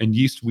yeast. And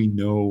yeast, we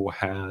know,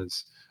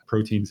 has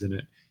proteins in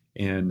it,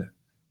 and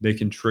they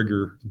can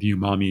trigger the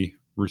umami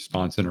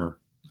response on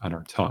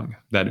our tongue.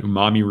 That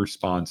umami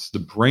response, the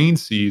brain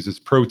sees as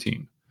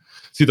protein.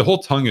 See, the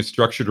whole tongue is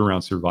structured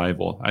around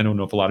survival. I don't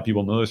know if a lot of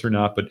people know this or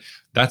not, but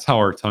that's how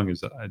our tongue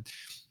is.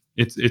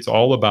 It's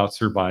all about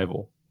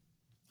survival.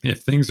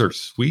 If things are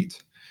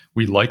sweet,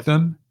 we like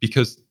them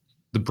because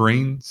the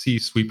brain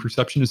sees sweet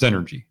perception as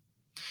energy.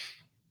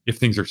 If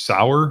things are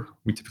sour,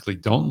 we typically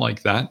don't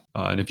like that.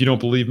 And if you don't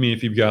believe me,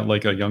 if you've got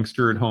like a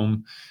youngster at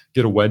home,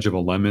 get a wedge of a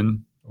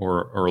lemon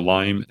or a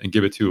lime and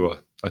give it to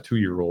a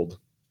 2-year-old,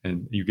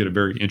 and you get a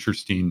very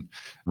interesting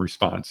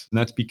response. And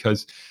that's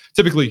because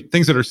typically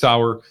things that are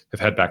sour have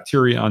had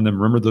bacteria on them.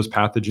 Remember those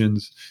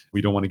pathogens?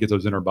 We don't want to get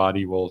those in our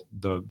body. Well,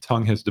 the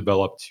tongue has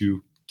developed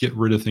to get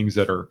rid of things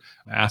that are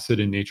acid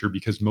in nature,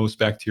 because most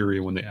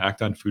bacteria, when they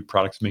act on food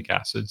products, make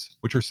acids,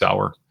 which are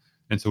sour.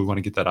 And so we want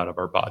to get that out of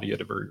our body at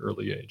a very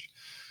early age.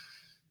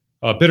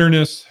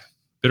 Bitterness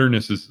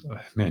is,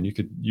 man, you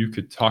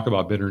could talk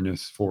about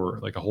bitterness for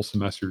like a whole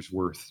semester's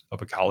worth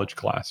of a college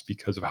class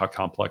because of how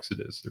complex it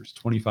is. There's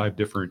 25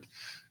 different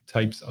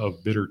types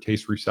of bitter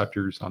taste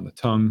receptors on the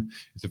tongue.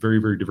 It's a very,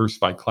 very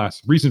diversified class.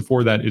 The reason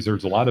for that is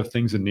there's a lot of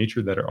things in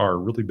nature that are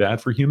really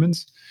bad for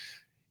humans.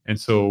 And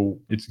so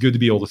it's good to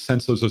be able to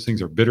sense those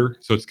things are bitter.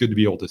 So it's good to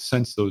be able to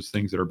sense those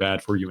things that are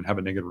bad for you and have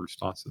a negative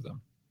response to them.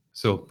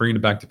 So bringing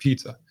it back to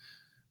pizza,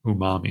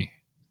 umami,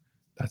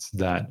 that's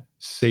that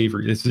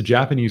savory. It's the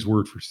Japanese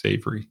word for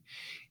savory.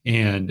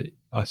 And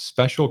a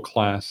special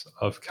class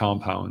of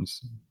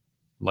compounds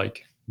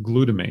like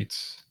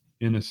glutamates,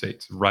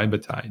 inosates,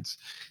 ribatides,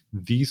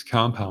 these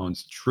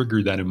compounds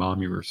trigger that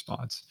umami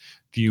response.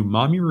 The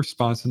umami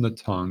response in the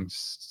tongue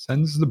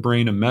sends the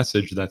brain a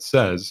message that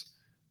says,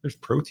 there's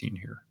protein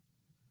here.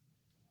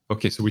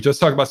 Okay, so we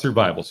just talked about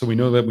survival. So we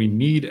know that we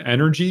need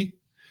energy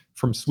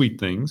from sweet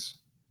things.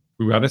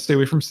 We got to stay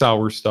away from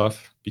sour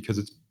stuff because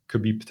it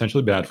could be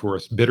potentially bad for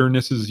us.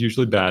 Bitterness is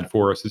usually bad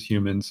for us as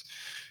humans.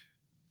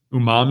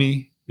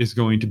 Umami is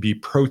going to be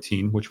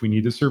protein, which we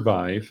need to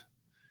survive.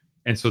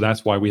 And so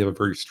that's why we have a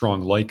very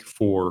strong like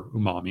for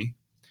umami.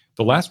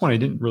 The last one I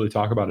didn't really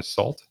talk about is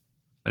salt.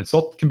 And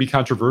salt can be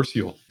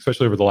controversial,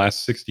 especially over the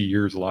last 60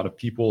 years. A lot of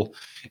people,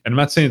 and I'm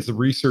not saying it's the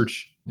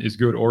research is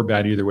good or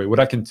bad either way. What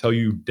I can tell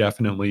you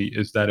definitely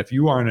is that if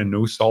you are on a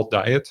no salt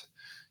diet,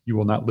 you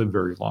will not live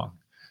very long.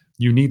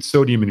 You need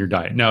sodium in your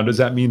diet. Now, does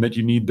that mean that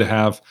you need to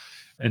have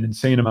an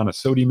insane amount of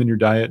sodium in your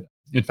diet?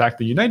 In fact,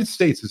 the United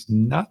States is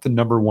not the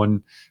number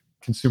one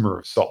consumer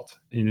of salt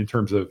in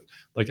terms of,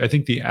 like, I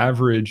think the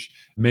average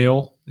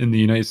male in the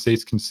United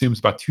States consumes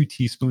about 2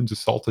 teaspoons of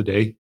salt a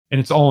day, and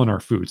it's all in our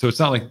food. So it's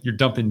not like you're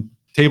dumping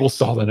table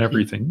salt on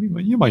everything.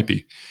 You might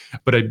be,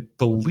 but I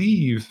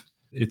believe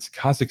it's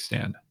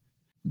Kazakhstan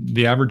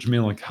The average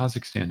meal in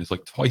Kazakhstan is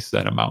like twice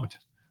that amount,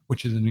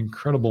 which is an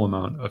incredible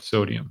amount of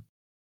sodium.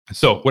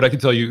 So what I can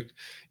tell you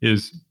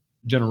is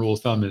general rule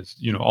of thumb is,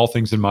 all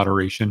things in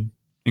moderation,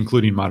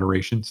 including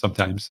moderation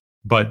sometimes,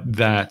 but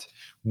that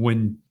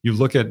when you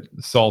look at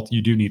salt,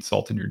 you do need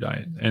salt in your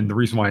diet. And the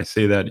reason why I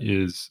say that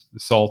is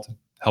salt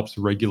helps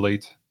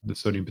regulate the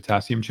sodium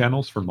potassium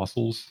channels for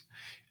muscles.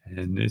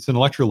 And it's an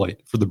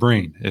electrolyte for the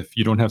brain. If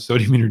you don't have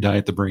sodium in your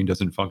diet, the brain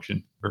doesn't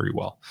function very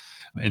well.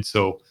 And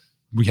so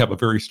we have a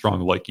very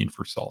strong liking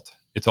for salt.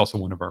 It's also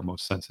one of our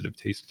most sensitive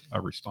taste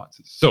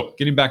responses. So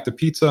getting back to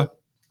pizza,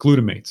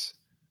 glutamates.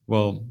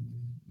 Well,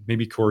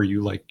 maybe Corey,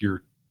 you like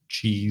your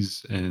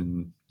cheese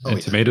and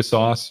tomato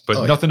sauce,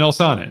 but nothing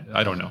else on it.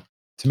 I don't know.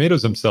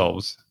 Tomatoes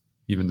themselves,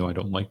 even though I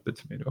don't like the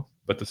tomato,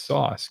 but the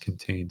sauce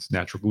contains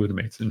natural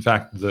glutamates. In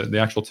fact, the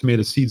actual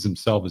tomato seeds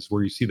themselves is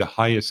where you see the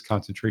highest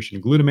concentration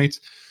of glutamates.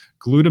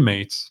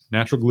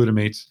 Natural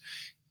glutamates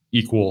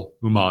equal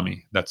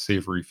umami, that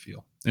savory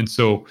feel. And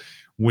so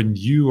when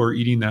you are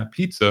eating that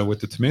pizza with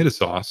the tomato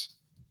sauce,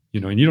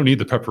 and you don't need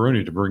the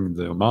pepperoni to bring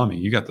the umami,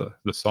 you got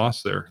the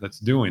sauce there that's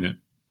doing it.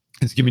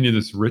 It's giving you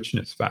this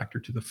richness factor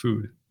to the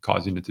food,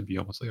 causing it to be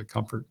almost like a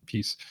comfort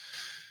piece.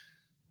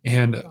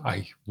 And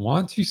I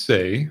want to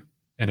say,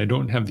 and I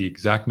don't have the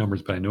exact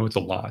numbers, but I know it's a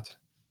lot,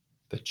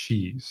 the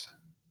cheese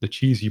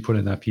you put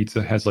in that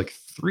pizza has like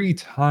 3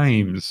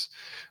 times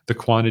the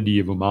quantity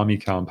of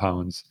umami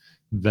compounds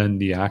than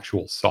the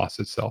actual sauce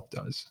itself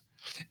does.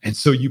 And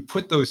so you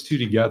put those two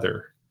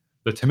together,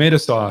 the tomato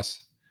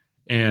sauce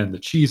and the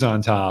cheese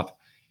on top,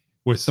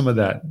 with some of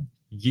that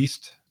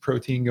yeast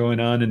protein going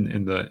on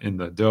in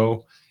the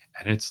dough,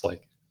 and it's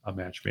like a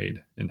match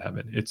made in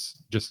heaven.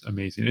 It's just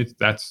amazing.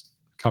 That's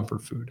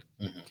comfort food.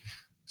 Mm-hmm.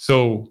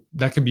 So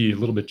that can be a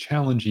little bit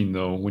challenging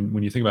though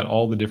when you think about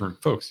all the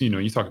different folks.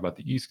 You talk about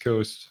the East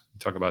Coast, you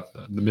talk about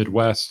the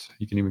Midwest,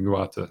 you can even go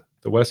out to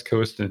the West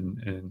Coast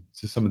and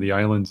to some of the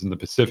islands in the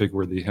Pacific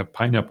where they have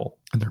pineapple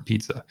in their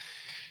pizza.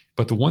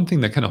 But the one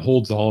thing that kind of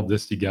holds all of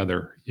this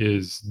together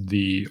is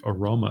the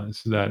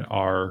aromas that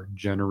are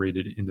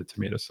generated in the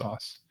tomato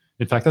sauce.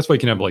 In fact, that's why you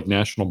can have like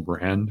national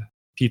brand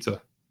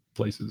pizza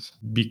places,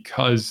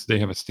 because they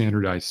have a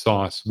standardized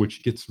sauce,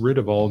 which gets rid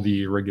of all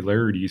the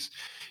irregularities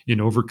in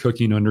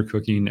overcooking,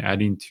 undercooking,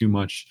 adding too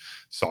much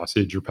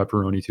sausage or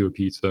pepperoni to a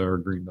pizza or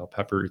green bell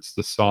pepper. It's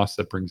the sauce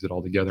that brings it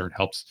all together and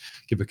helps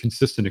give a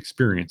consistent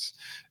experience.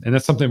 And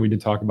that's something we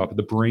didn't talk about, but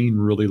the brain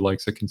really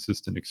likes a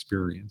consistent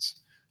experience.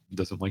 It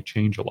doesn't like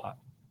change a lot.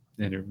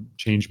 And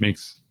change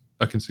makes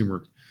a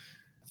consumer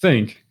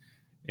think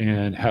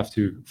and have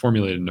to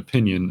formulate an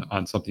opinion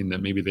on something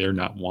that maybe they're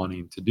not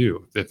wanting to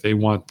do. If they're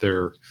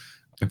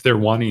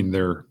wanting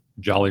their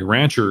Jolly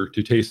Rancher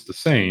to taste the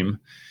same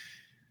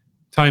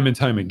time and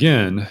time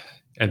again,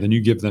 and then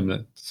you give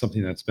them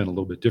something that's been a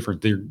little bit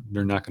different, they're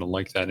not going to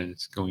like that, and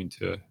it's going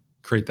to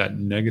create that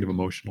negative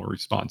emotional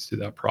response to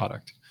that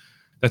product.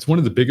 That's one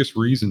of the biggest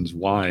reasons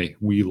why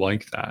we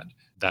like that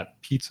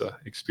pizza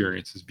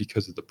experience, is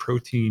because of the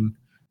protein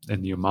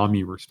and the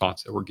umami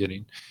response that we're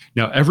getting.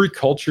 Now, every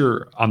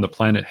culture on the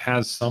planet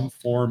has some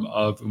form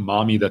of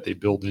umami that they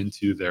build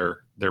into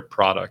their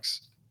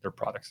products,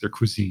 their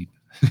cuisine.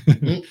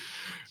 Mm-hmm.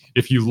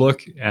 If you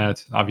look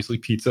at, obviously,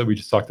 pizza, we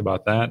just talked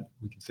about that.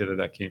 We can say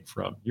that came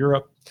from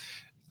Europe.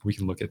 We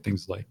can look at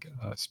things like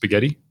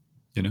spaghetti.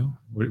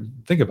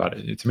 Think about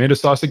it. Tomato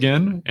sauce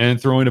again,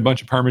 and throw in a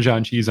bunch of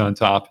Parmesan cheese on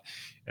top,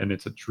 and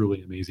it's a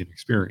truly amazing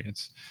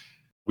experience.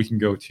 We can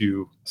go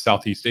to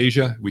Southeast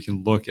Asia. We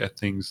can look at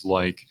things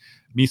like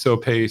miso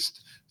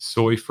paste,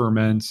 soy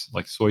ferments,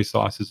 like soy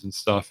sauces and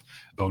stuff,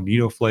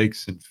 bonito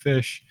flakes and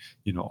fish,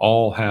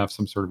 all have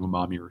some sort of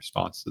umami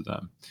response to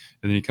them.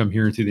 And then you come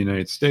here into the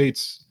United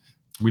States.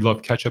 We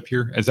love ketchup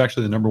here. It's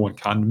actually the number one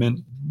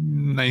condiment.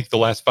 I think the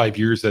last 5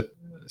 years that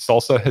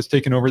salsa has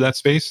taken over that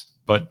space.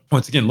 But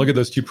once again, look at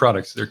those two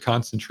products. They're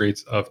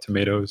concentrates of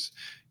tomatoes.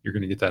 You're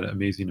going to get that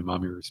amazing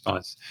umami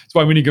response. That's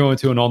why when you go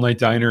into an all-night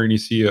diner and you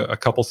see a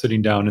couple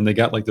sitting down and they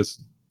got like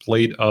this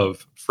plate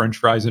of French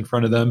fries in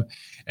front of them,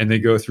 and they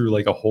go through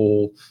like a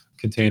whole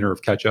container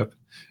of ketchup,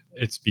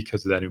 it's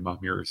because of that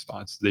umami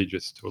response. They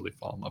just totally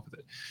fall in love with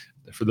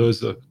it. For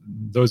those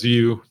of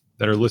you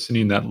that are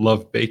listening that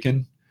love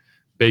bacon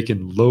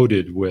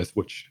loaded with,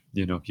 which,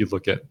 if you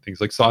look at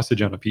things like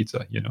sausage on a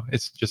pizza,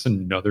 it's just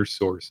another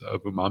source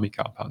of umami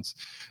compounds.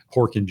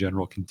 Pork in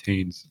general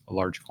contains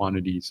large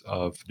quantities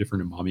of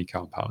different umami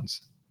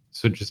compounds.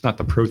 So just not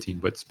the protein,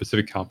 but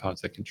specific compounds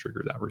that can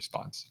trigger that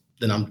response.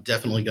 Then I'm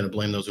definitely going to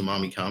blame those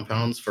umami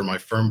compounds for my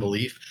firm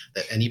belief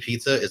that any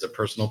pizza is a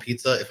personal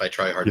pizza if I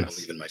try hard to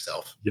believe in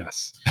myself.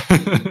 Yes.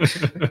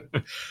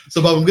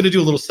 So, Bob, I'm going to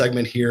do a little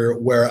segment here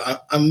where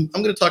I'm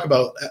going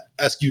to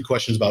ask you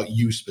questions about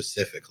you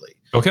specifically.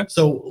 Okay.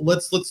 So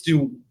let's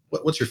do,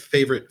 what's your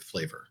favorite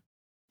flavor?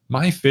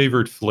 My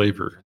favorite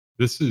flavor.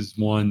 This is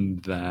one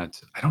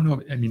that, I don't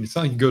know. I mean, it's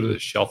not like you go to the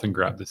shelf and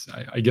grab this.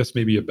 I guess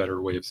maybe a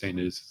better way of saying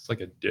it is it's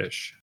like a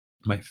dish.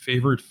 My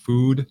favorite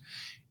food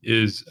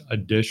is a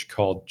dish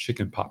called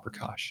chicken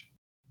paprikash.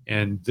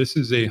 And this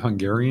is a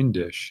Hungarian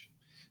dish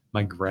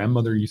My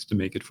grandmother used to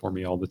make it for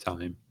me all the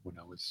time when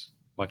I was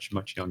much,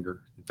 much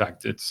younger. In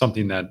fact, it's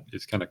something that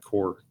is kind of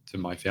core to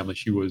my family.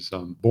 She was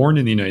born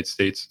in the United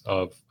States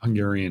of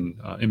Hungarian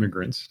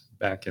immigrants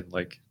back in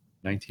like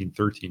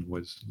 1913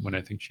 was when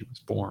I think she was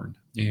born.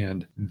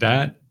 And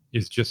that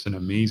is just an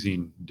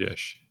amazing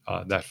dish.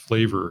 That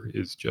flavor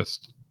is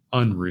just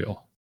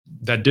unreal.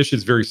 That dish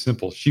is very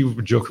simple. She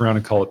would joke around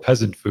and call it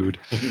peasant food,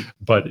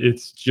 but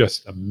it's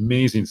just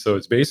amazing. So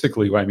it's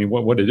basically, I mean,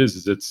 what it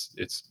is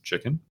it's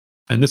chicken.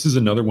 And this is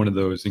another one of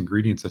those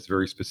ingredients that's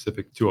very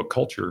specific to a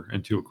culture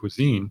and to a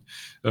cuisine.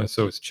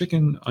 So it's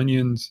chicken,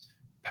 onions,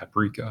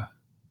 paprika,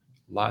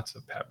 lots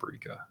of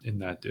paprika in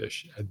that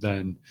dish. And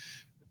then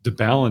to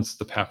balance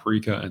the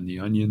paprika and the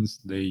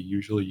onions, they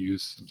usually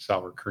use some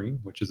sour cream,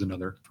 which is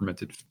another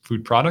fermented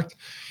food product.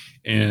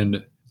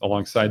 And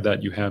alongside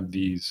that, you have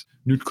these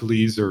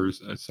nutkelis, or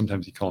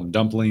sometimes you call them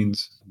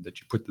dumplings, that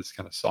you put this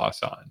kind of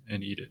sauce on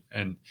and eat it.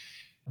 And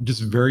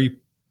just very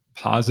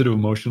positive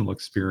emotional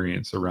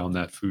experience around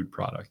that food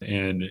product.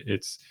 And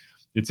it's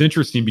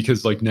interesting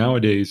because like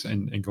nowadays,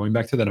 and going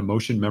back to that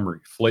emotion memory,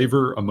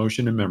 flavor,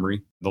 emotion, and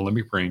memory, the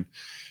limbic brain,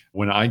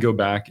 when I go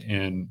back,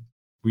 and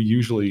we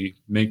usually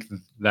make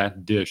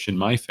that dish in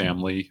my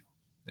family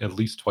at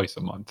least twice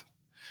a month.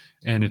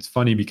 And it's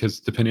funny because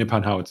depending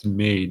upon how it's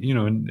made,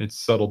 and it's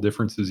subtle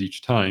differences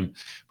each time.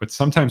 But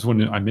sometimes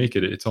when I make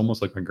it, it's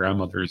almost like my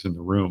grandmother is in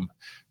the room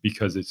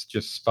because it's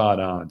just spot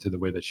on to the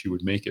way that she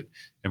would make it.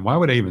 And why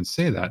would I even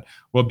say that?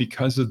 Well,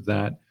 because of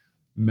that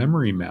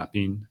memory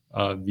mapping,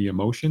 the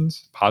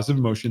emotions, positive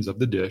emotions of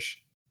the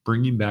dish,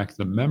 bringing back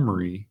the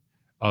memory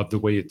of the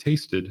way it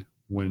tasted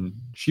when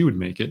she would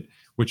make it,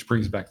 which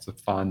brings back the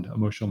fond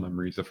emotional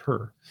memories of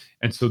her.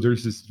 And so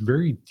there's this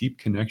very deep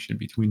connection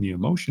between the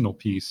emotional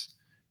piece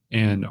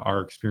and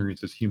our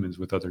experience as humans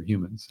with other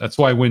humans. That's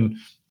why when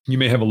you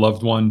may have a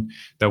loved one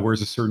that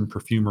wears a certain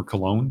perfume or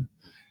cologne,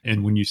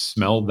 and when you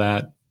smell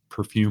that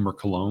perfume or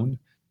cologne,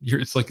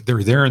 it's like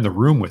they're there in the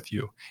room with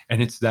you.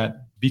 And it's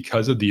that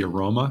because of the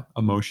aroma,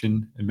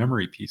 emotion, and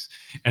memory piece.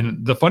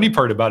 And the funny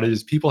part about it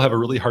is people have a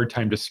really hard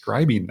time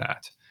describing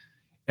that.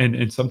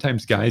 And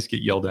sometimes guys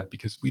get yelled at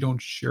because we don't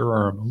share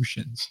our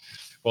emotions.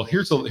 Well,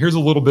 here's a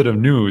little bit of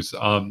news.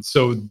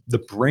 So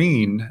the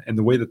brain and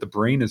the way that the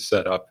brain is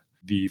set up,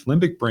 the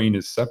limbic brain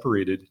is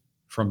separated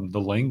from the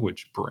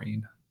language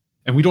brain.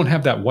 And we don't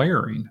have that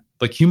wiring.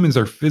 Like humans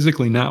are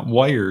physically not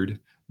wired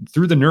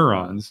through the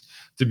neurons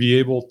to be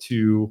able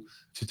to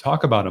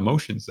talk about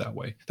emotions that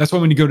way. That's why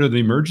when you go to the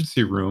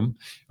emergency room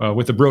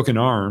with a broken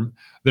arm,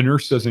 the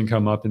nurse doesn't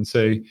come up and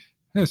say,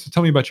 "Hey, so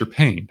tell me about your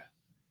pain."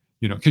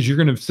 Because you're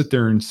going to sit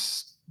there and,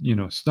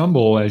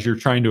 stumble as you're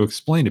trying to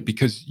explain it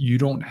because you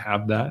don't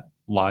have that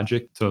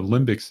logic to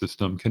limbic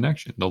system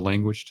connection, the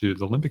language to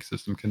the limbic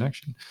system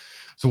connection.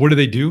 So what do?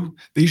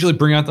 They usually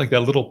bring out like that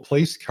little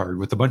place card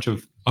with a bunch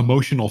of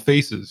emotional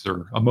faces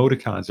or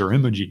emoticons or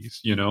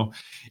emojis,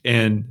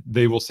 and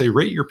they will say,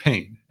 rate your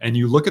pain. And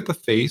you look at the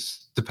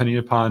face, depending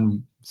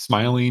upon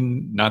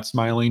smiling, not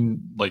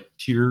smiling, like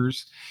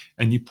tears,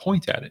 and you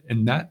point at it.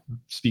 And that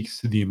speaks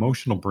to the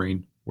emotional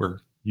brain where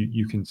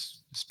you can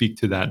speak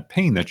to that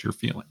pain that you're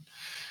feeling.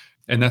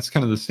 And that's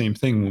kind of the same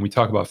thing when we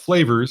talk about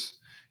flavors.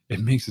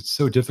 It makes it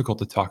so difficult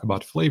to talk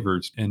about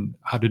flavors and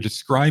how to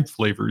describe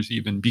flavors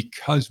even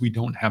because we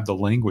don't have the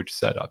language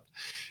set up.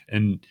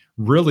 And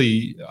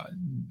really,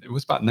 it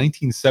was about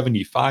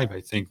 1975,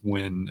 I think,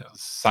 when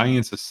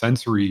science of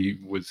sensory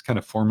was kind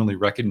of formally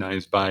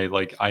recognized by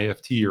like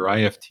IFT, or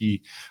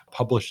IFT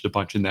published a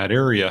bunch in that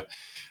area.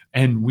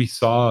 And we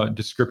saw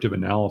descriptive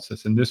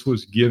analysis, and this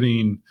was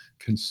giving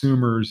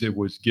consumers, it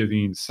was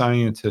giving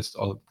scientists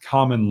a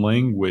common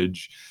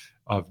language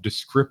of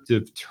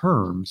descriptive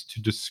terms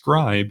to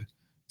describe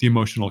the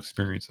emotional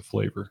experience of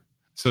flavor.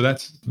 So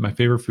that's my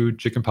favorite food,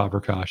 chicken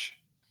paprikash.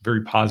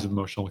 Very positive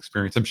emotional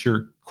experience. I'm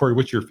sure, Corey,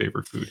 what's your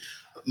favorite food?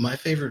 My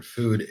favorite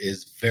food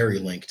is very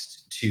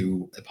linked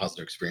to a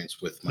positive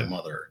experience with my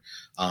mother.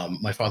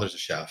 My father's a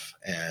chef,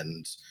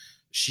 and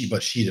she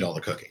did all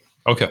the cooking.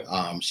 Okay.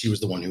 She was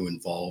the one who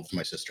involved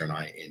my sister and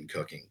I in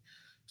cooking.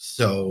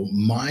 So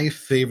my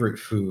favorite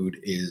food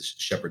is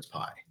shepherd's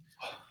pie.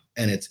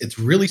 And it's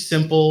really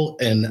simple.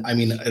 And I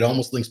mean, it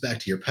almost links back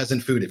to your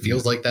peasant food. It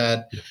feels like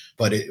that. Yeah.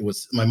 But it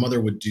was, my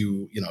mother would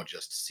do,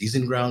 just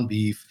seasoned ground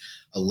beef,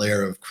 a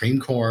layer of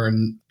cream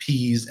corn,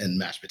 peas, and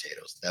mashed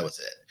potatoes. That was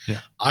it. Yeah.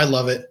 I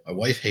love it. My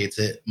wife hates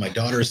it. My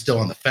daughter is still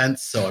on the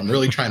fence. So I'm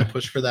really trying to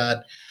push for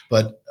that.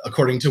 But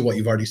according to what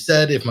you've already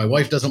said, if my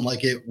wife doesn't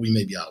like it, we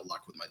may be out of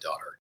luck with my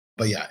daughter.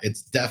 But yeah,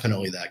 it's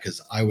definitely that,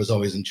 because I was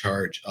always in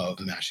charge of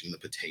mashing the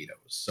potatoes.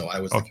 So I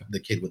was the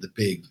kid with the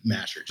big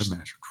masher, just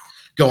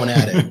going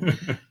at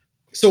it.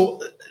 So,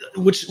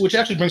 which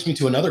actually brings me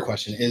to another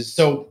question is,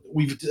 so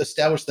we've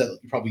established that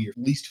probably your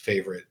least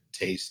favorite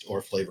taste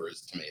or flavor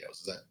is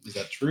tomatoes. Is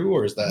that true,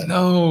 or is that?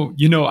 No,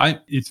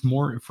 it's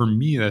more, for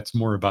me, that's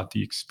more about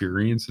the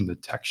experience and the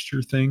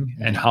texture thing,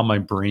 and how my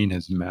brain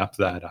has mapped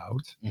that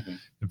out.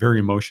 Very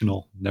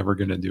emotional, never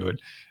going to do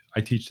it. I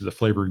teach the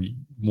Flavor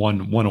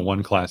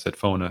 101 class at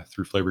FONA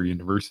through Flavor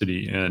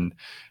University. And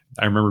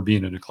I remember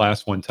being in a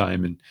class one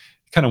time and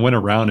kind of went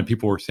around and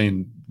people were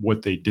saying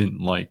what they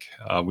didn't like.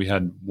 We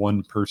had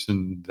one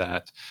person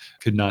that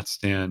could not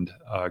stand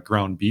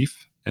ground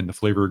beef and the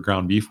flavor of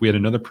ground beef. We had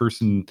another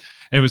person,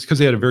 and it was because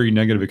they had a very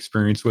negative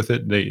experience with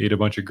it. They ate a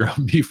bunch of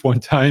ground beef one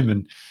time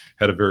and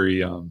had a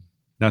very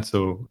not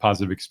so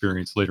positive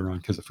experience later on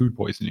because of food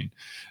poisoning.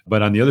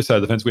 But on the other side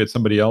of the fence, we had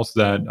somebody else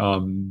that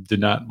did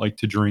not like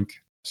to drink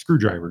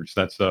screwdrivers.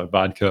 That's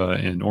vodka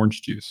and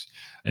orange juice.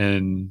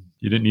 And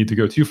you didn't need to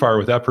go too far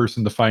with that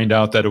person to find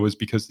out that it was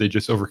because they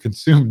just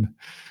overconsumed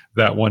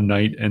that one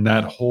night. And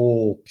that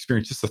whole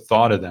experience, just the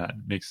thought of that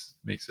makes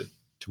it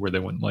to where they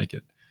wouldn't like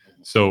it.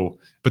 So,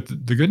 but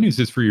the good news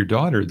is for your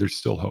daughter, there's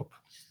still hope.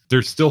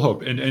 There's still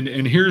hope.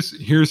 And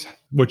here's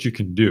what you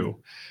can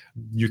do.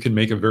 You can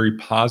make a very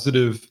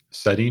positive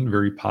setting,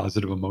 very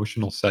positive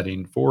emotional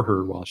setting for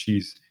her while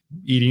she's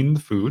eating the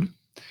food.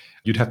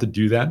 You'd have to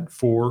do that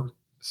for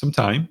some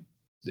time.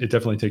 It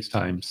definitely takes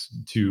time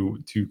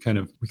to kind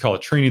of, we call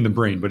it training the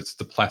brain, but it's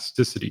the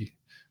plasticity.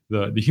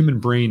 The human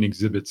brain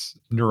exhibits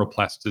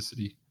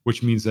neuroplasticity,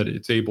 which means that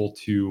it's able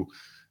to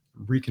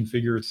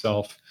reconfigure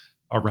itself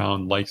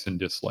around likes and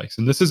dislikes.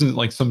 And this isn't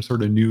like some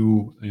sort of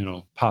new,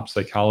 pop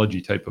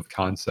psychology type of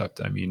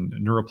concept. I mean,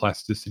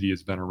 neuroplasticity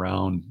has been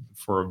around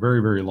for a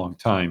very, very long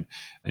time.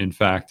 In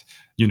fact,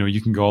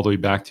 you can go all the way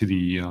back to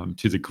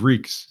the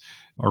Greeks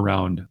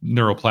around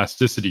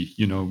neuroplasticity.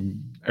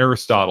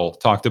 Aristotle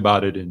talked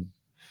about it in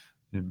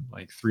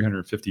like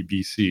 350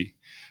 BC,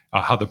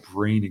 how the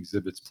brain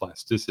exhibits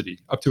plasticity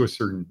up to a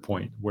certain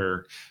point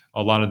where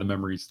a lot of the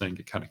memories then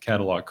get kind of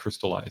cataloged,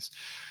 crystallized.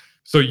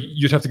 So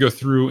you'd have to go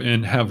through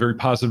and have very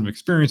positive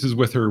experiences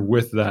with her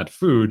with that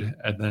food,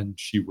 and then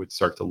she would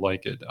start to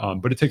like it.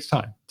 But it takes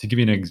time. To give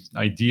you an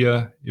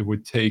idea, it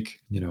would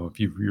take, if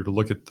you were to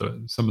look at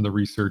some of the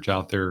research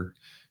out there,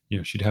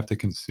 she'd have to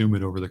consume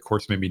it over the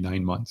course of maybe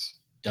 9 months.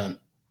 Done.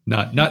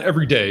 Not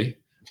every day,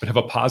 but have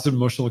a positive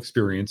emotional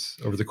experience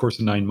over the course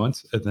of 9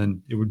 months, and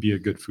then it would be a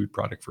good food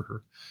product for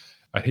her.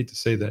 I hate to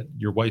say that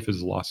your wife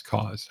is a lost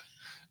cause,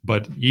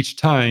 but each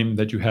time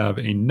that you have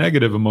a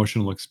negative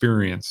emotional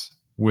experience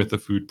with a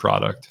food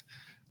product,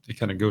 it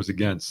kind of goes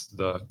against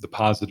the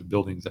positive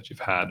buildings that you've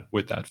had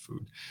with that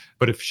food.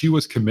 But if she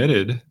was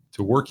committed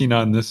to working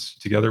on this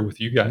together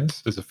with you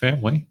guys as a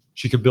family,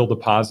 she could build a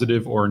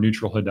positive or a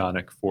neutral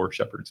hedonic for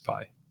shepherd's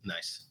pie.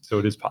 Nice. So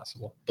it is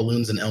possible.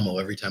 Balloons and Elmo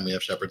every time we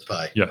have shepherd's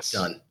pie. Yes.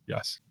 Done.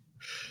 Yes.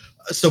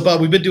 So, Bob,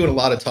 we've been doing a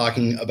lot of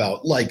talking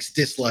about likes,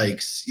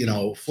 dislikes,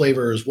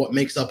 flavors, what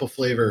makes up a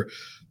flavor.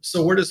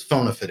 So where does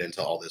FONA fit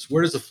into all this?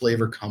 Why is a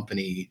flavor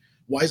company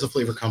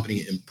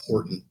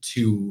important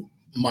to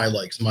my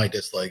likes, my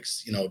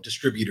dislikes,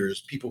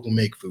 distributors, people who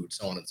make food,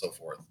 so on and so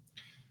forth?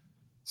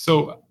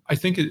 So I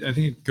think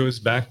it goes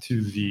back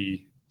to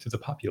the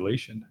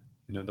population,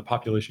 the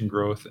population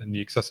growth and the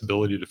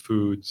accessibility to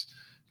foods.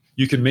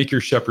 You can make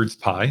your shepherd's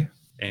pie,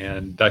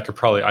 and that could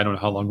probably, I don't know,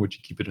 how long would you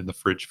keep it in the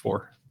fridge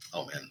for?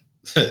 Oh man.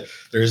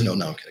 There is no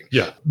I'm kidding.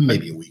 Yeah.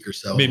 Maybe a week or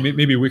so.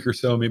 Maybe a week or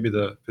so. Maybe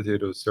the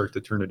potatoes start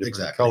to turn a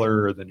different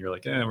color, and then you're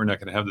like, we're not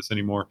going to have this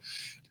anymore.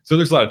 So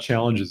there's a lot of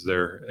challenges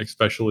there,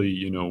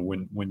 especially,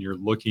 when you're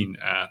looking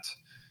at,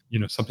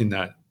 something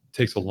that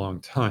takes a long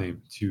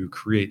time to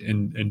create.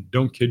 And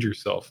don't kid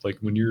yourself. Like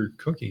when you're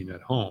cooking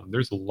at home,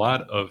 there's a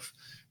lot of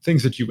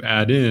things that you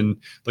add in.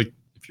 Like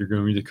if you're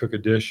going to cook a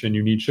dish and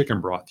you need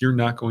chicken broth, you're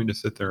not going to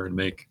sit there and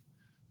make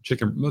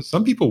chicken.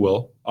 Some people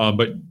will,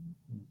 but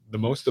the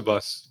most of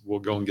us will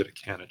go and get a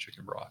can of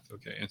chicken broth.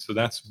 Okay. And so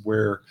that's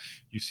where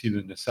you see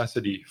the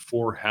necessity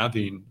for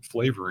having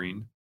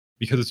flavoring,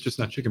 because it's just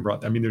not chicken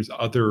broth. I mean, there's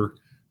other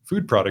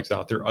food products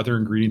out there, other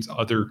ingredients,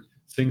 other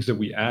things that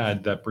we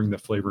add that bring the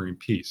flavoring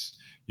piece.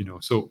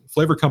 So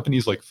flavor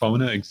companies like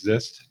FONA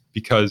exist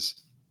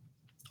because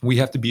we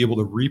have to be able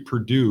to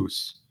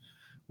reproduce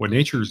what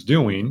nature is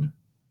doing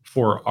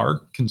for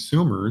our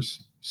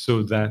consumers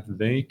so that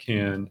they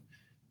can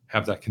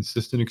have that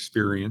consistent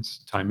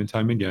experience time and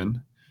time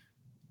again.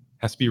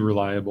 Has to be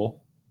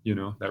reliable,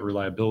 that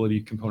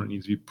reliability component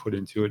needs to be put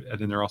into it. And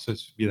then there also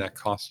has to be that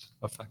cost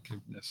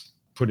effectiveness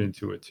put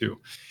into it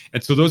too.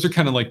 And so those are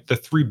kind of like the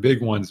three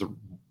big ones: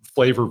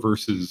 flavor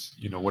versus,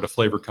 what a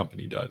flavor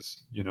company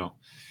does.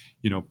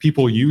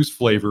 People use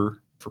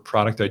flavor for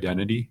product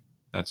identity.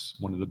 That's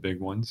one of the big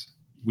ones.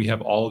 We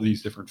have all of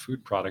these different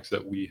food products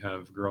that we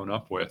have grown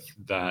up with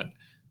that,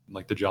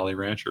 like the Jolly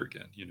Rancher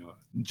again,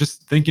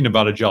 just thinking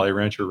about a Jolly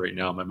Rancher right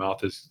now, my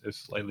mouth is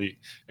slightly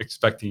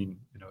expecting,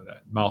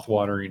 that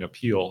mouth-watering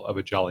appeal of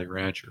a Jolly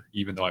Rancher,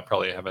 even though I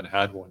probably haven't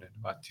had one in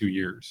about 2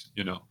 years,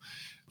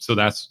 So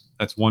that's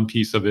one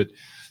piece of it.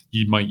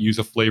 You might use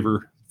a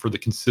flavor for the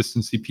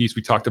consistency piece.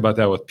 We talked about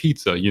that with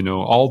pizza,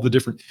 all the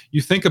different,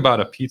 you think about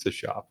a pizza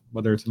shop,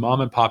 whether it's a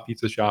mom and pop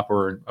pizza shop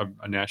or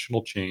a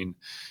national chain,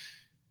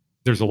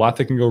 there's a lot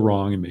that can go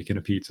wrong in making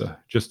a pizza.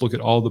 Just look at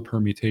all the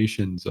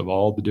permutations of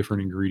all the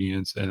different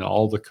ingredients and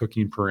all the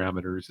cooking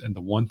parameters. And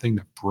the one thing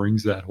that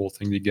brings that whole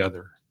thing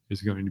together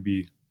is going to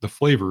be the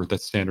flavor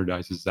that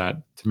standardizes that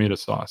tomato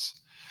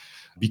sauce.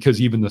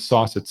 Because even the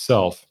sauce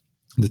itself,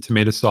 the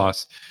tomato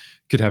sauce,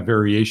 could have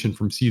variation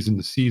from season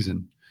to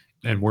season.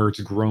 and where it's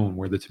grown,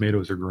 where the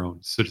tomatoes are grown.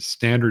 So to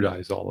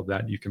standardize all of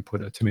that, you can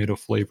put a tomato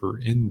flavor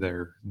in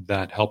there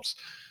that helps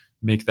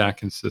make that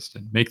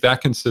consistent.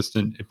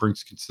 It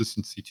brings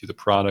consistency to the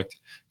product.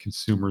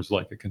 Consumers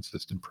like a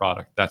consistent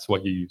product. That's why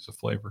you use a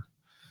flavor.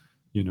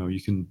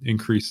 You can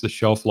increase the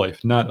shelf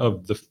life, not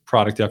of the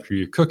product after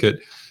you cook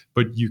it,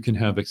 but you can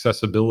have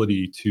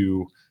accessibility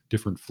to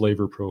different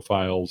flavor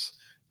profiles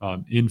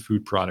in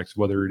food products,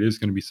 whether it is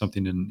going to be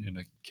something in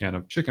a can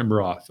of chicken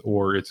broth,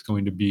 or it's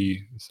going to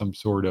be some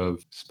sort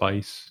of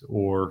spice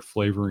or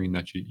flavoring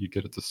that you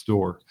get at the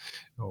store,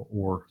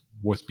 or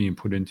what's being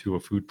put into a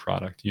food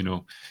product.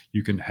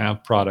 You can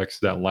have products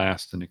that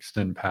last and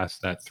extend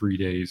past that 3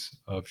 days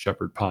of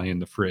shepherd pie in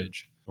the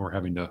fridge or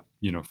having to,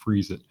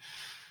 freeze it.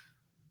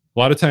 A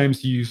lot of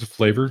times you use a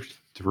flavor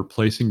to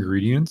replace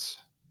ingredients,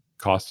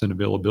 cost and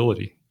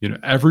availability.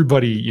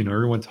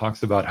 Everyone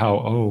talks about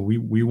how,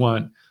 we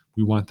want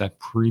that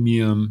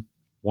premium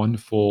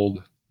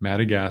one-fold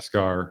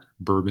Madagascar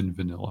bourbon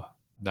vanilla,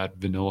 that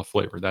vanilla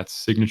flavor, that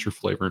signature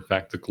flavor. In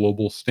fact, the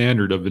global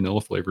standard of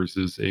vanilla flavors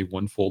is a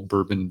one-fold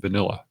bourbon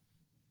vanilla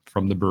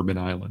from the Bourbon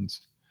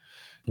Islands.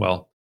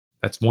 Well,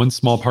 that's one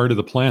small part of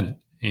the planet.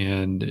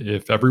 And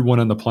if everyone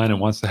on the planet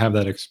wants to have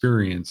that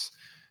experience,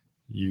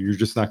 you're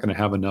just not going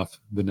to have enough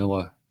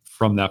vanilla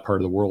from that part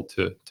of the world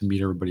to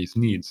meet everybody's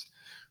needs.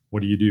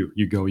 What do?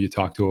 You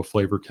talk to a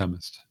flavor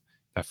chemist.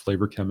 That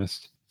flavor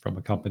chemist from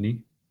a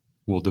company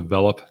will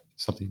develop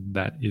something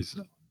that is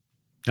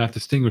not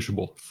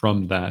distinguishable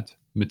from that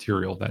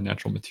material, that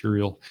natural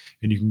material,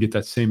 and you can get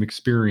that same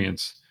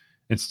experience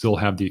and still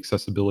have the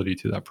accessibility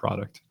to that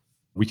product.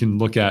 We can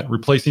look at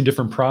replacing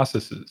different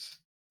processes.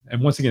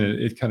 And once again,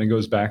 it kind of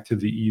goes back to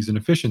the ease and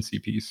efficiency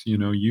piece.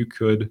 You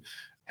could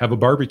have a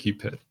barbecue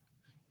pit,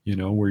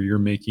 where you're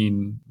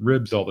making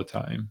ribs all the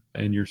time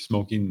and you're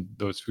smoking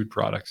those food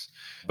products.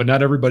 But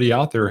not everybody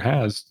out there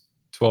has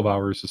 12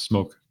 hours to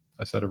smoke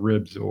a set of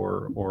ribs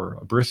or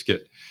a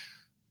brisket.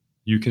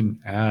 You can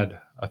add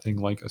a thing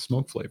like a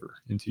smoke flavor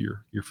into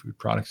your food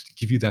products to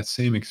give you that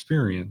same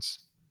experience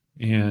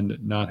and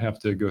not have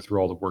to go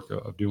through all the work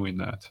of doing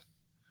that.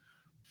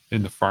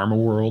 In the pharma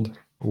world,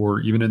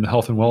 or even in the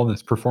health and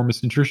wellness,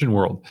 performance nutrition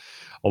world,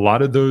 a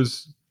lot of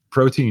those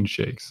protein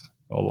shakes,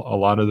 a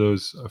lot of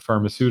those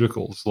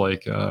pharmaceuticals,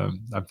 like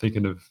I'm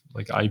thinking of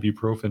like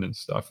ibuprofen and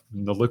stuff,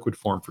 in the liquid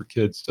form for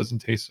kids doesn't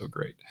taste so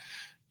great.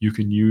 You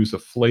can use a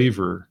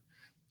flavor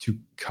to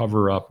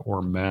cover up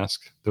or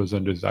mask those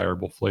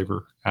undesirable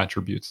flavor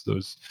attributes,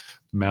 those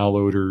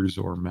malodors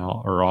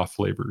or off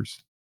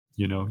flavors.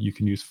 You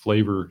can use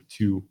flavor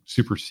to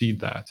supersede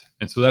that.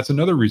 And so that's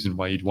another reason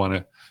why you'd want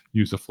to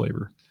use a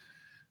flavor.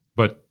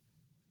 But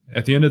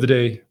at the end of the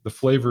day, the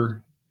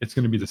flavor, it's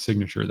going to be the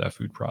signature of that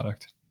food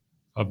product,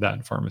 of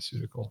that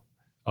pharmaceutical,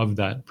 of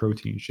that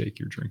protein shake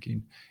you're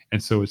drinking.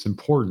 And so it's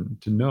important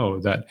to know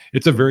that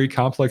it's a very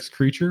complex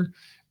creature.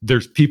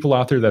 There's people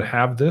out there that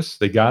have this.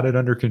 They got it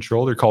under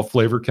control. They're called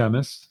flavor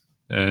chemists,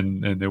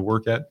 and they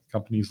work at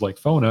companies like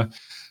FONA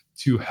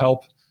to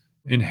help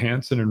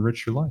enhance and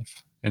enrich your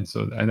life. And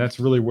that's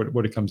really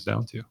what it comes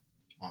down to.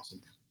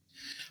 Awesome.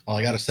 Well,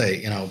 I got to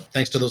say,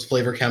 thanks to those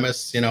flavor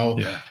chemists,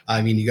 Yeah.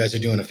 I mean, you guys are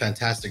doing a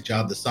fantastic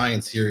job. The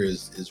science here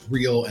is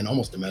real and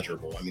almost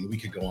immeasurable. I mean, we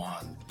could go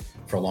on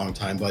for a long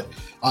time, but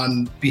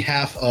on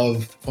behalf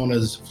of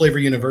FONA's Flavor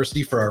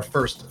University, for our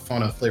first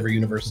FONA Flavor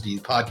University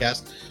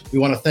podcast, we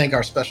want to thank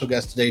our special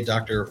guest today,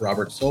 Dr.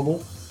 Robert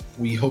Sobel.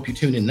 We hope you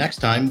tune in next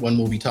time when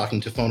we'll be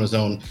talking to FONA's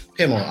own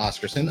Pamela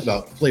Oscarson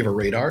about Flavor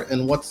Radar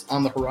and what's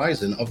on the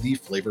horizon of the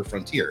flavor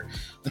frontier.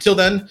 Until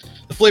then,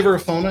 the flavor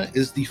of FONA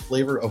is the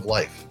flavor of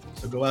life.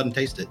 So go out and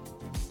taste it.